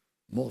live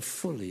more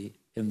fully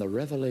in the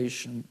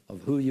revelation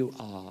of who you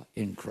are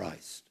in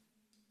Christ.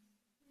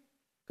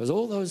 Because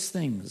all those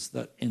things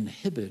that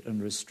inhibit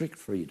and restrict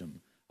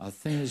freedom are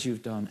things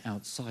you've done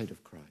outside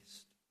of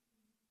Christ.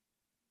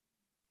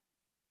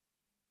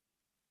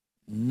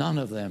 None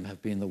of them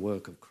have been the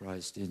work of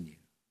Christ in you.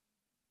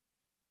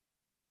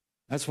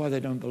 That's why they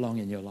don't belong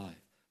in your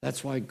life.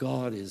 That's why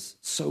God is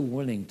so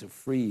willing to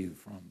free you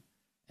from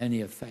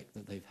any effect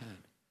that they've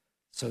had,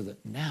 so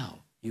that now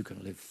you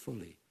can live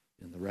fully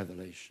in the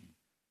revelation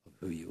of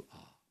who you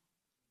are.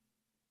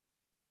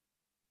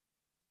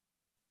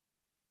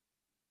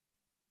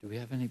 Do we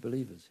have any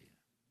believers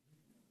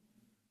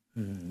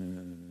here?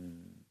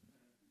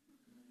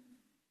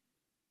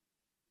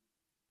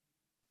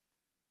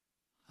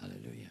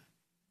 Hallelujah.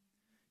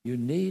 You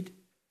need,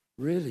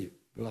 really,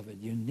 beloved,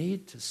 you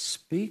need to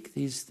speak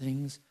these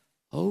things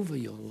over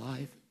your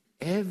life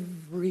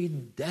every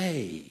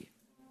day.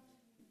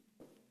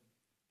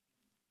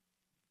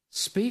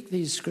 Speak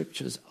these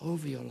scriptures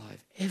over your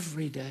life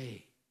every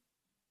day.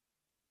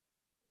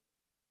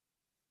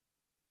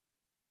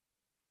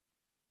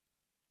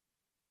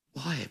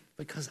 Why?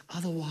 Because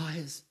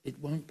otherwise it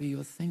won't be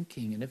your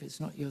thinking. And if it's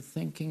not your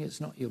thinking, it's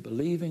not your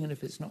believing. And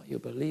if it's not your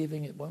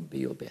believing, it won't be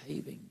your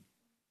behaving.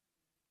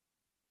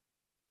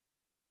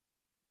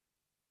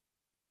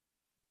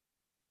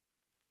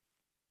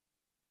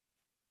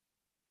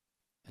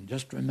 And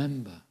just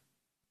remember,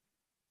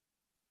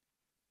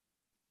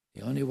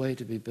 the only way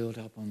to be built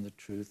up on the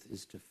truth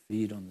is to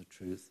feed on the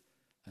truth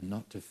and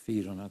not to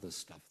feed on other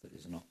stuff that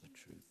is not the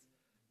truth.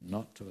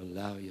 Not to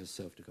allow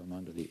yourself to come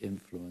under the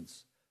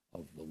influence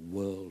of the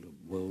world, of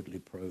worldly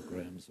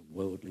programs, of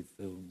worldly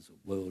films, of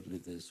worldly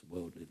this,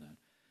 worldly that.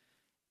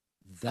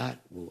 That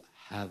will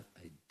have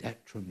a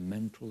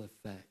detrimental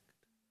effect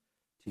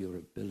to your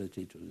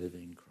ability to live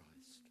in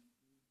Christ.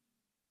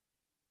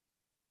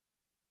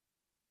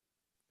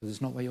 Because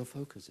it's not where your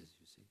focus is,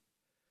 you see.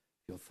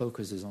 Your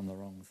focus is on the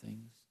wrong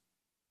things.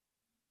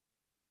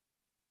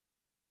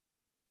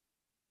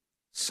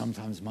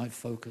 Sometimes my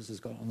focus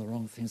has got on the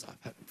wrong things.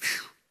 I've had,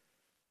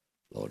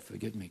 Lord,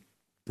 forgive me.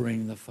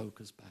 Bring the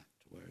focus back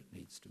to where it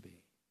needs to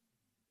be.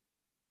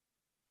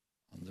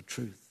 On the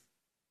truth,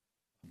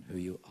 on who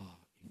you are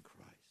in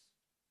Christ.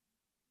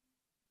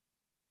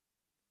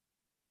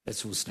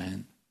 Let's all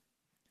stand.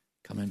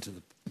 Come into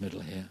the middle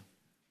here.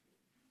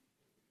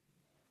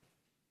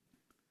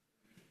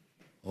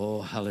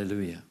 Oh,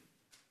 hallelujah.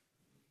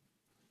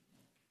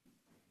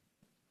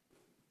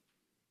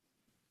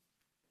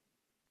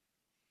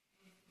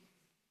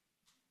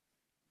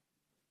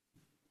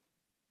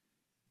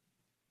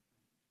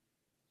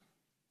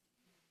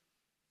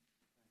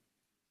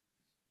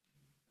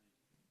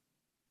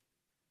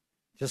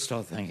 Just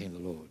start thanking the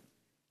Lord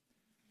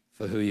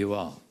for who you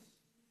are.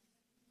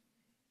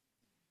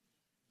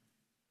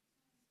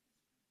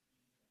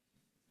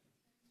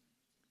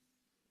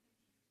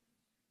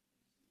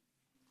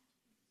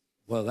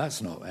 Well,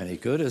 that's not any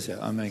good, is it?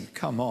 I mean,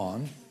 come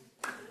on.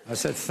 I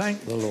said,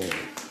 thank the Lord.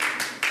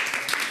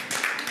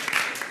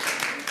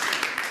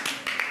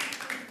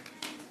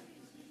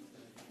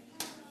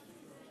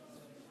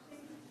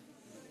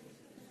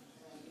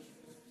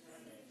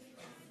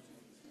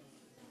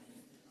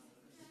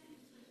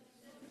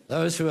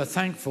 Those who are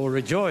thankful,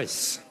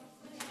 rejoice.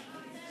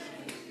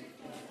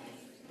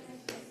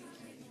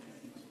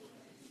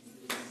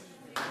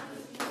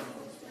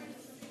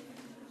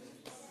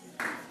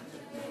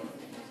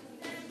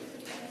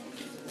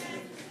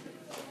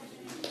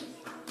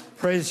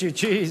 Praise you,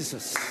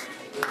 Jesus.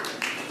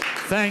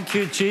 Thank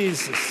you,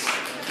 Jesus.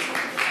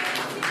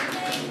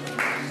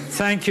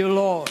 Thank you,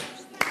 Lord.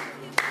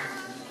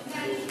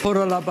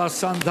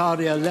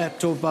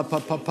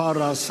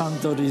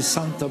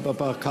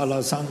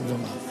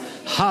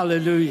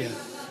 Hallelujah.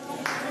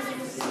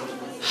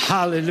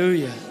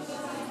 Hallelujah.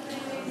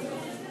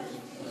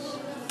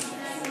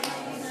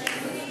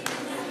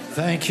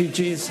 Thank you,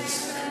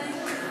 Jesus.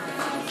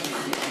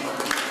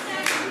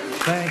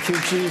 Thank you,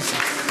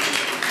 Jesus.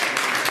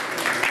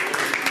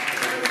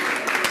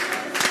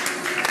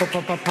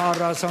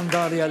 Papapara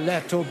sandaria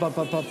leto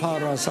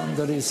papapara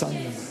sandari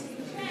sandari.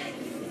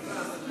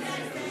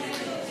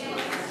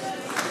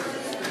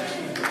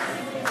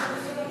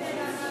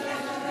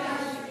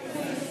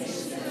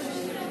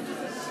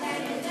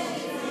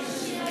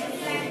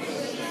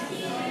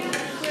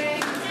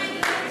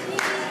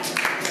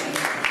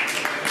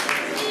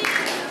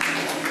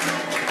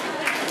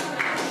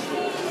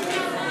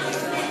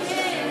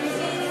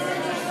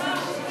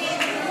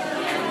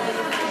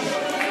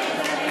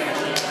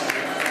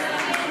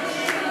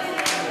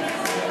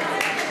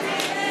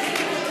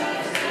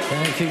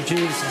 Thank you,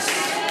 Jesus.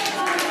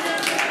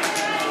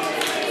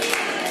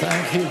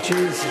 Thank you,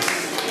 Jesus.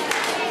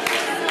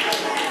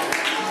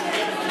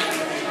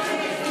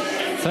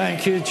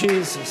 Thank you,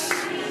 Jesus.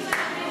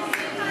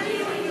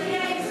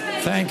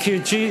 Thank you,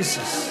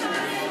 Jesus.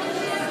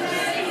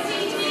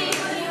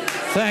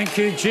 Thank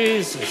you,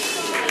 Jesus.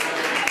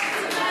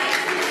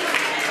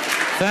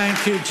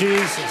 Thank you,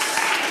 Jesus.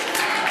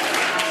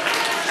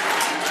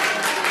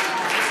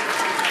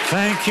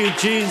 Thank you,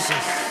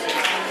 Jesus.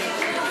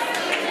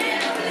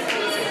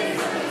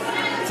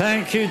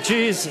 Thank you,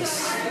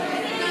 Jesus.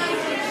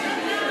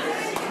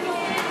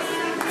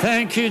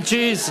 Thank you,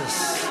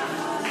 Jesus.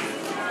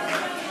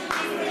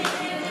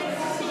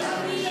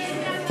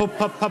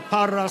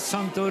 Papapara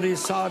santori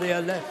saria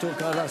leto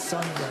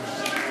karasanda.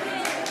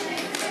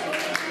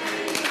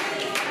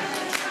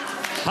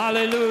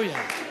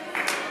 Hallelujah.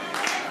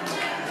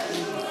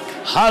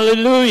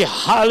 Hallelujah.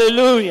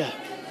 Hallelujah.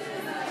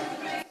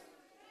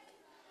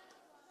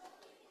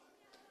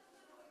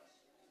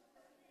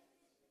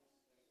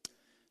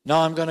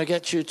 Now I'm going to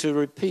get you to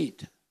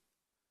repeat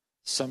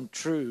some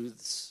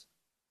truths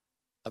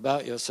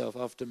about yourself.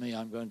 After me,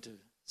 I'm going to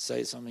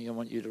say something. I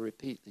want you to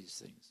repeat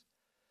these things.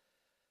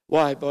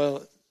 Why?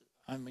 Well,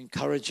 I'm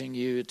encouraging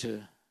you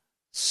to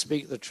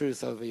speak the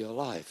truth over your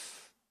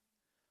life.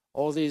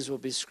 All these will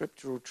be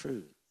scriptural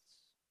truths.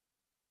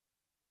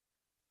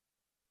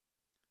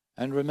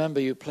 And remember,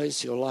 you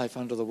place your life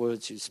under the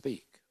words you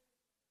speak.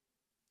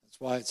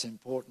 That's why it's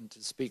important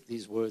to speak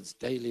these words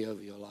daily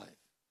over your life,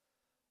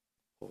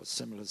 or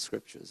similar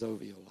scriptures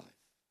over your life.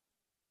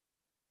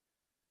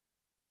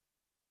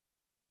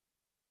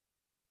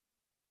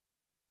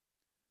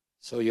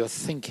 So your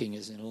thinking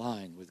is in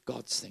line with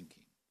God's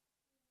thinking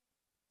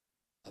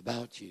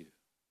about you.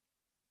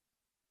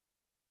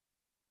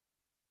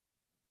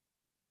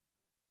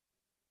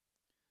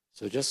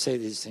 So just say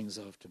these things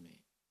after me.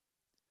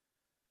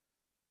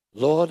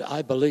 Lord,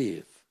 I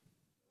believe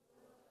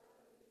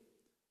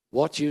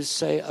what you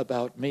say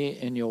about me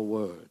in your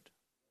word.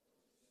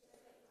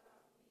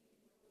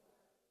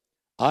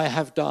 I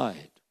have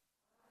died,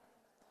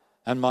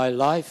 and my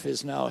life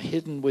is now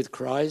hidden with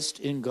Christ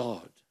in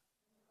God.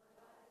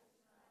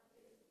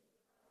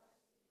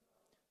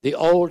 The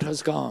old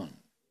has gone.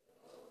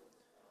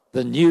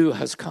 The new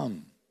has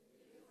come.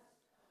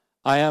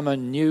 I am a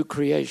new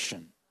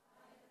creation.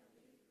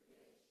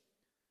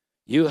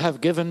 You have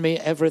given me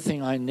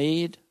everything I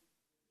need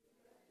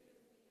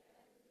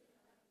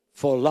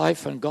for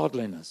life and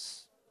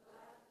godliness.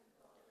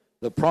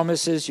 The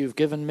promises you've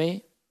given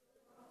me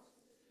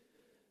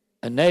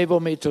enable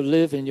me to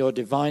live in your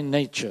divine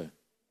nature.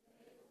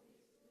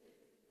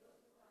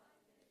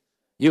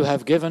 You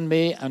have given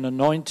me an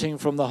anointing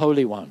from the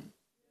Holy One,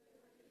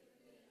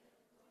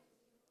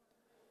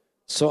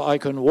 so I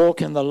can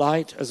walk in the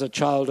light as a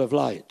child of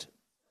light.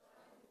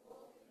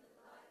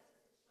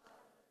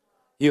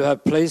 You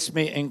have placed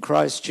me in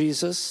Christ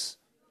Jesus.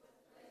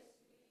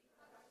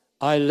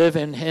 I live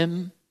in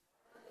him,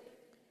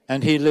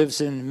 and he lives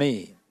in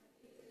me.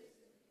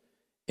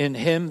 In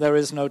him there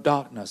is no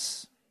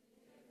darkness.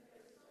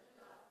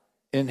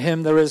 In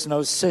him there is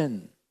no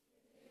sin.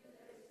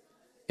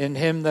 In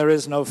him there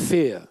is no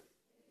fear.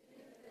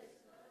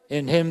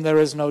 In him there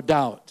is no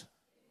doubt.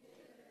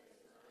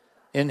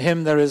 In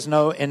him there is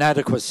no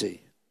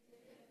inadequacy.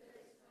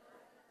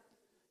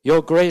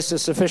 Your grace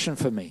is sufficient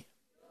for me,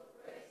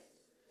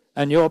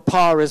 and your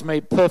power is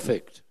made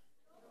perfect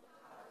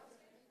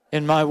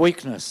in my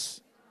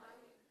weakness.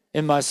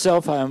 In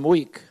myself I am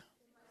weak,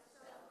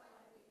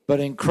 but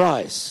in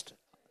Christ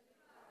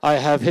I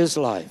have his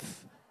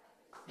life,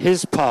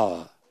 his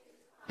power,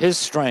 his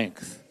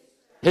strength,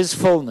 his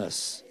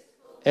fullness.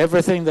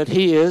 Everything that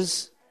he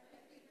is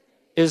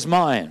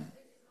mine,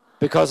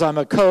 because I'm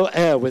a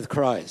co-heir with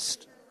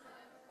Christ.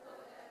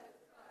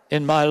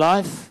 In my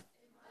life,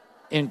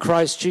 in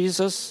Christ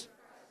Jesus,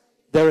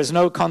 there is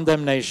no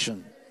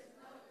condemnation.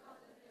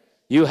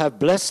 You have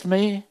blessed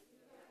me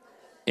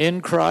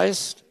in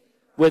Christ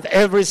with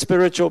every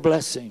spiritual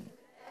blessing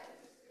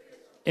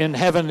in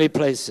heavenly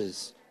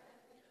places.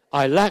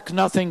 I lack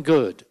nothing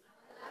good.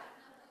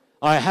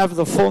 I have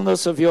the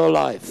fullness of your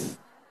life.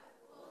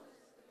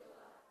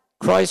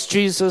 Christ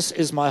Jesus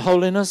is my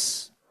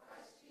holiness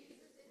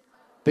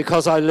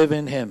because I live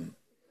in him.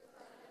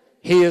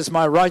 He is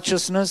my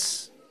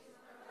righteousness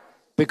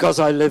because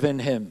I live in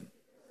him.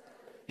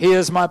 He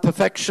is my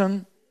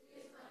perfection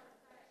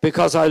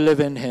because I live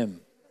in him.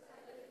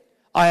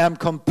 I am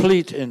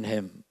complete in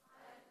him.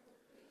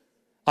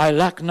 I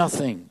lack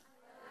nothing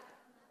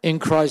in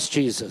Christ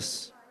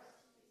Jesus.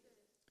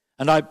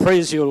 And I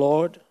praise you,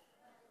 Lord,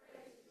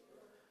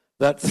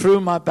 that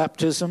through my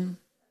baptism,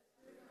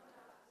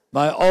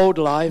 my old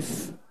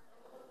life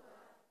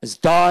has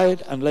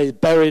died and lay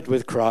buried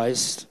with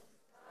Christ,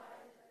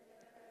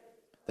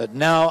 that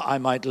now I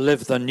might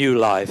live the new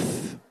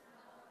life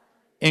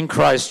in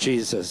Christ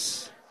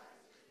Jesus.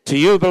 To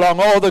you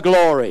belong all the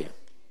glory.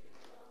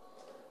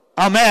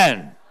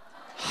 Amen.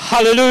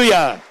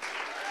 Hallelujah.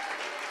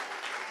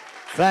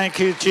 Thank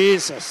you,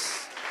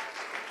 Jesus.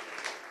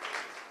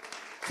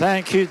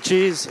 Thank you,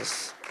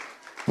 Jesus.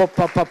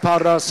 Papa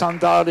papara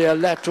sandaria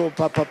leto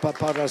papa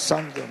papara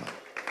sandama.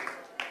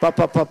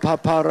 Papa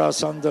papara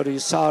sandari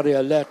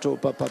saria leto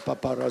papa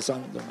papara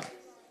sandama.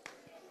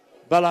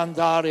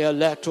 Balandaria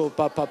leto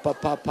papa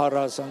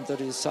papara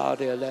sandari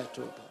saria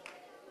leto.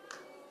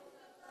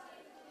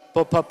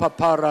 Papa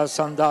papara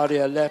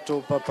sandaria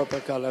leto papa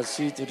papala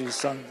sidri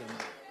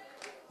sandama.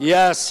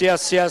 Yes,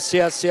 yes, yes,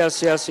 yes,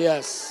 yes, yes,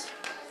 yes.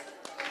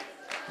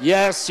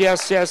 Yes,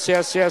 yes, yes,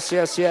 yes, yes,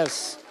 yes,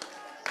 yes.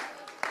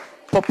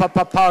 Papa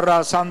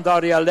papara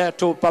sandaria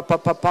leto papa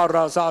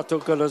papara zato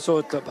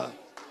galazotaba.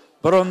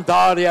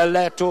 Brondaria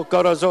leto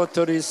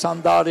garazotri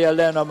sandaria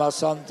lena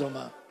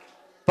masanduma.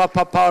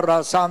 Papa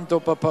para santo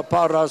papa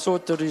para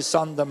zotri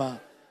sandama.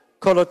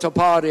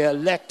 Colotaparia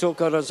leto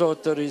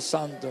garazotri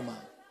sanduma.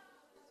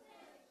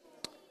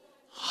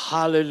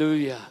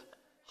 Hallelujah.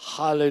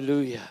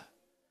 Hallelujah.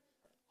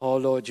 Oh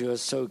Lord, you are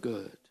so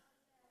good.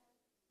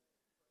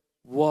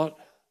 What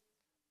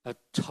a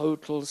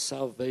total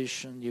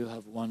salvation you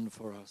have won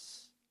for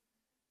us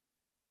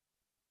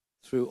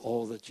through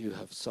all that you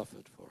have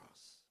suffered for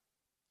us.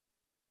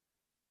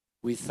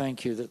 We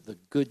thank you that the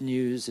good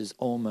news is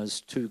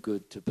almost too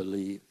good to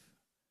believe,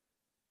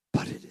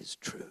 but it is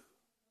true.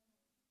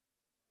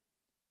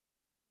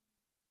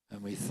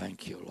 And we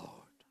thank you, Lord,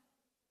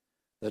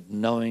 that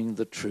knowing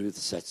the truth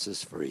sets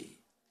us free.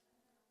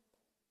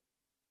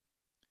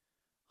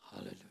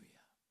 Hallelujah.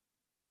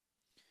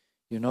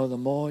 You know, the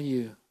more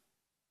you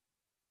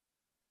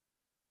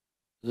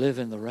live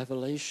in the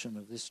revelation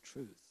of this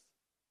truth,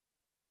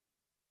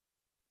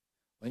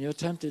 when you're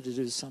tempted to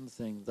do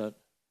something that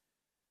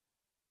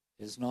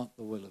is not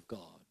the will of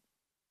God,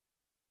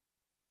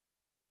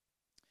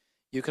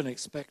 you can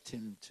expect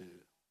him to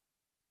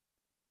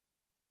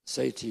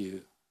say to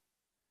you,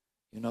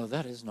 you know,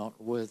 that is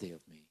not worthy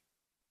of me.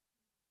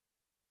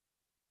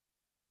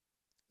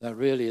 That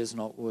really is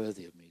not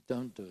worthy of me.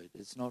 Don't do it.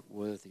 It's not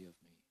worthy of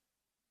me.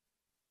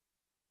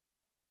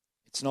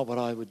 It's not what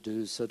I would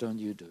do, so don't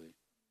you do it,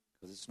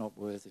 because it's not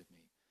worthy of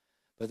me.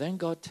 But then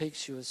God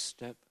takes you a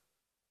step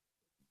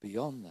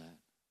beyond that,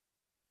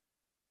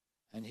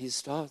 and he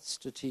starts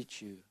to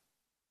teach you,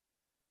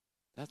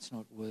 that's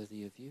not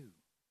worthy of you.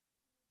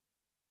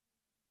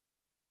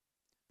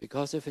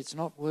 Because if it's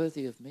not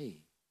worthy of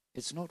me,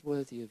 it's not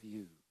worthy of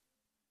you,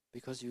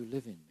 because you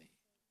live in me.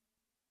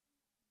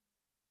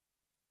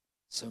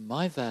 So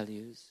my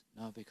values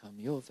now become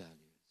your values.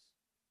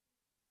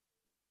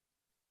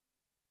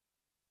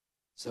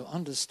 So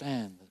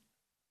understand that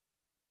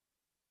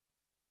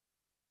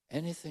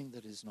anything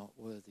that is not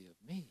worthy of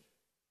me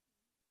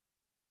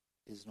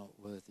is not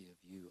worthy of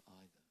you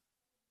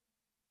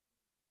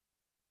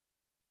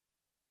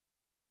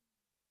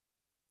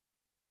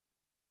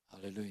either.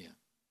 Hallelujah.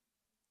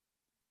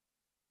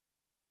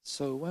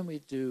 So when we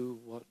do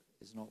what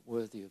is not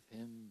worthy of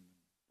him,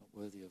 not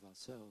worthy of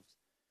ourselves,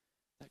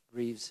 that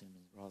grieves him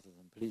rather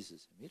than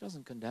pleases him. He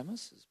doesn't condemn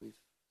us, as we've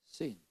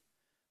seen,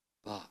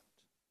 but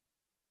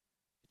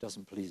it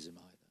doesn't please him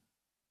either.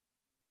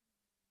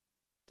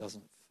 It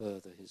doesn't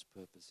further his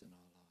purpose in our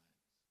lives.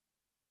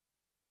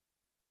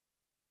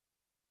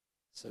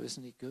 So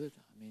isn't he good?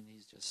 I mean,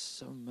 he's just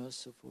so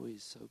merciful,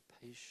 he's so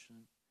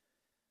patient,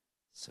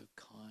 so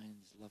kind.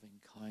 His loving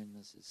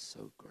kindness is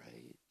so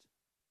great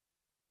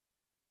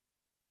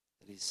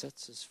that he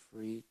sets us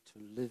free to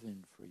live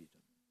in freedom.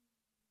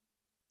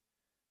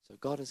 So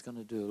God is going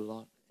to do a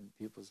lot in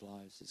people's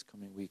lives this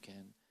coming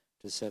weekend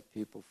to set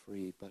people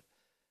free, but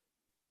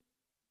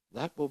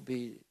that will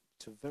be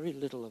to very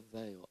little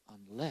avail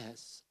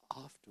unless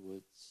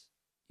afterwards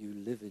you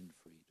live in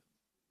freedom.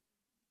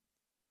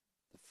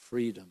 The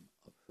freedom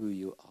of who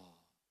you are,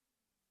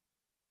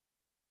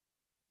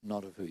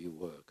 not of who you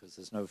were, because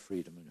there's no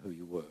freedom in who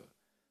you were,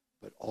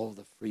 but all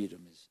the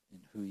freedom is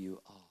in who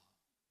you are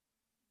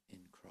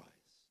in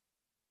Christ.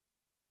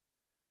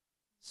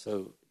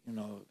 So, you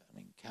know,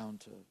 an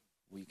encounter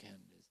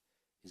weekend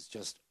is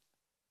just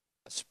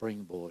a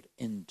springboard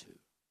into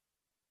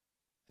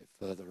a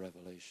further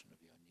revelation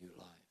of your new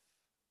life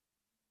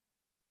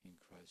in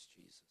Christ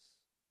Jesus.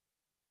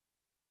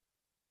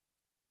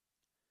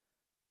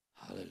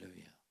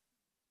 Hallelujah.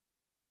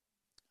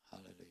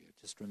 Hallelujah.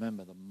 Just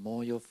remember, the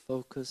more your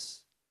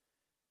focus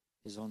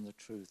is on the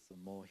truth, the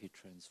more he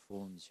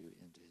transforms you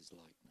into his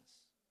likeness.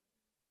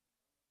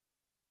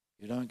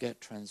 You don't get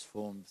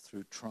transformed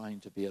through trying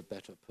to be a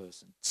better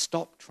person.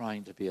 Stop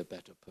trying to be a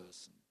better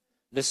person.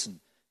 Listen,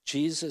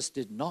 Jesus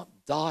did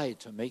not die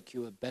to make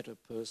you a better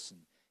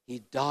person. He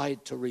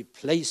died to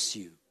replace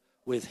you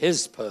with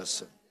his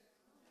person.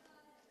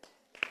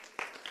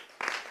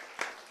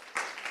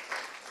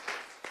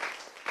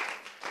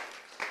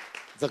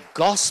 The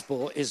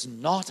gospel is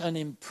not an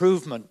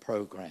improvement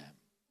program.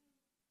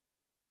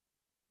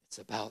 It's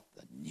about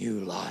the new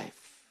life.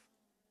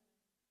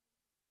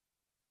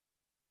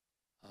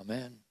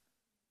 Amen.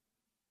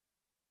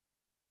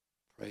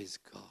 Praise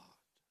God.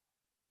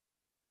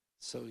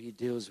 So he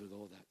deals with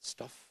all that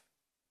stuff,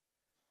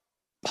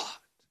 but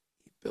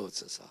he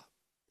builds us up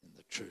in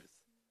the truth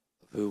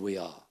of who we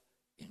are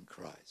in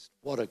Christ.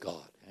 What a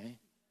God, eh?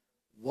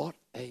 What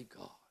a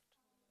God.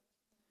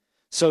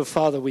 So,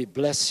 Father, we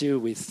bless you.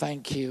 We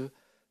thank you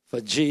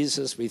for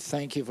Jesus. We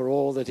thank you for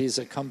all that he's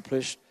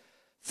accomplished.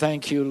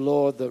 Thank you,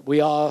 Lord, that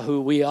we are who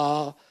we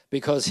are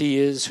because he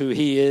is who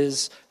he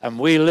is, and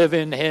we live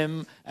in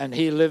him, and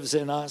he lives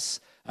in us,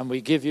 and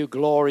we give you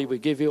glory, we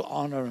give you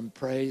honor and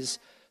praise,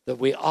 that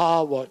we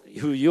are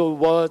who your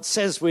word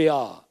says we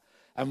are,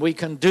 and we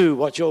can do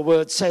what your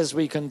word says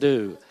we can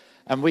do,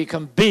 and we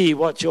can be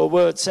what your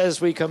word says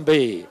we can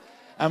be,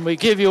 and we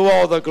give you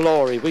all the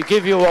glory, we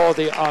give you all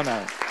the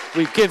honor,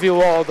 we give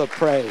you all the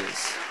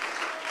praise.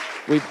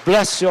 We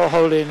bless your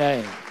holy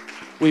name.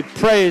 We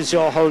praise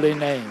your holy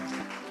name.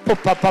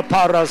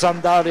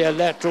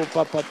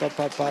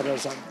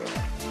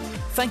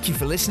 Thank you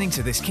for listening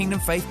to this Kingdom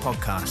Faith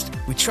podcast.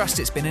 We trust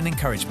it's been an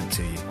encouragement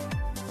to you.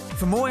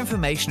 For more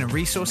information and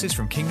resources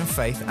from Kingdom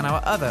Faith and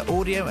our other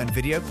audio and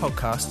video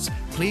podcasts,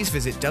 please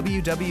visit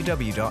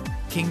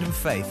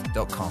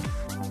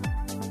www.kingdomfaith.com.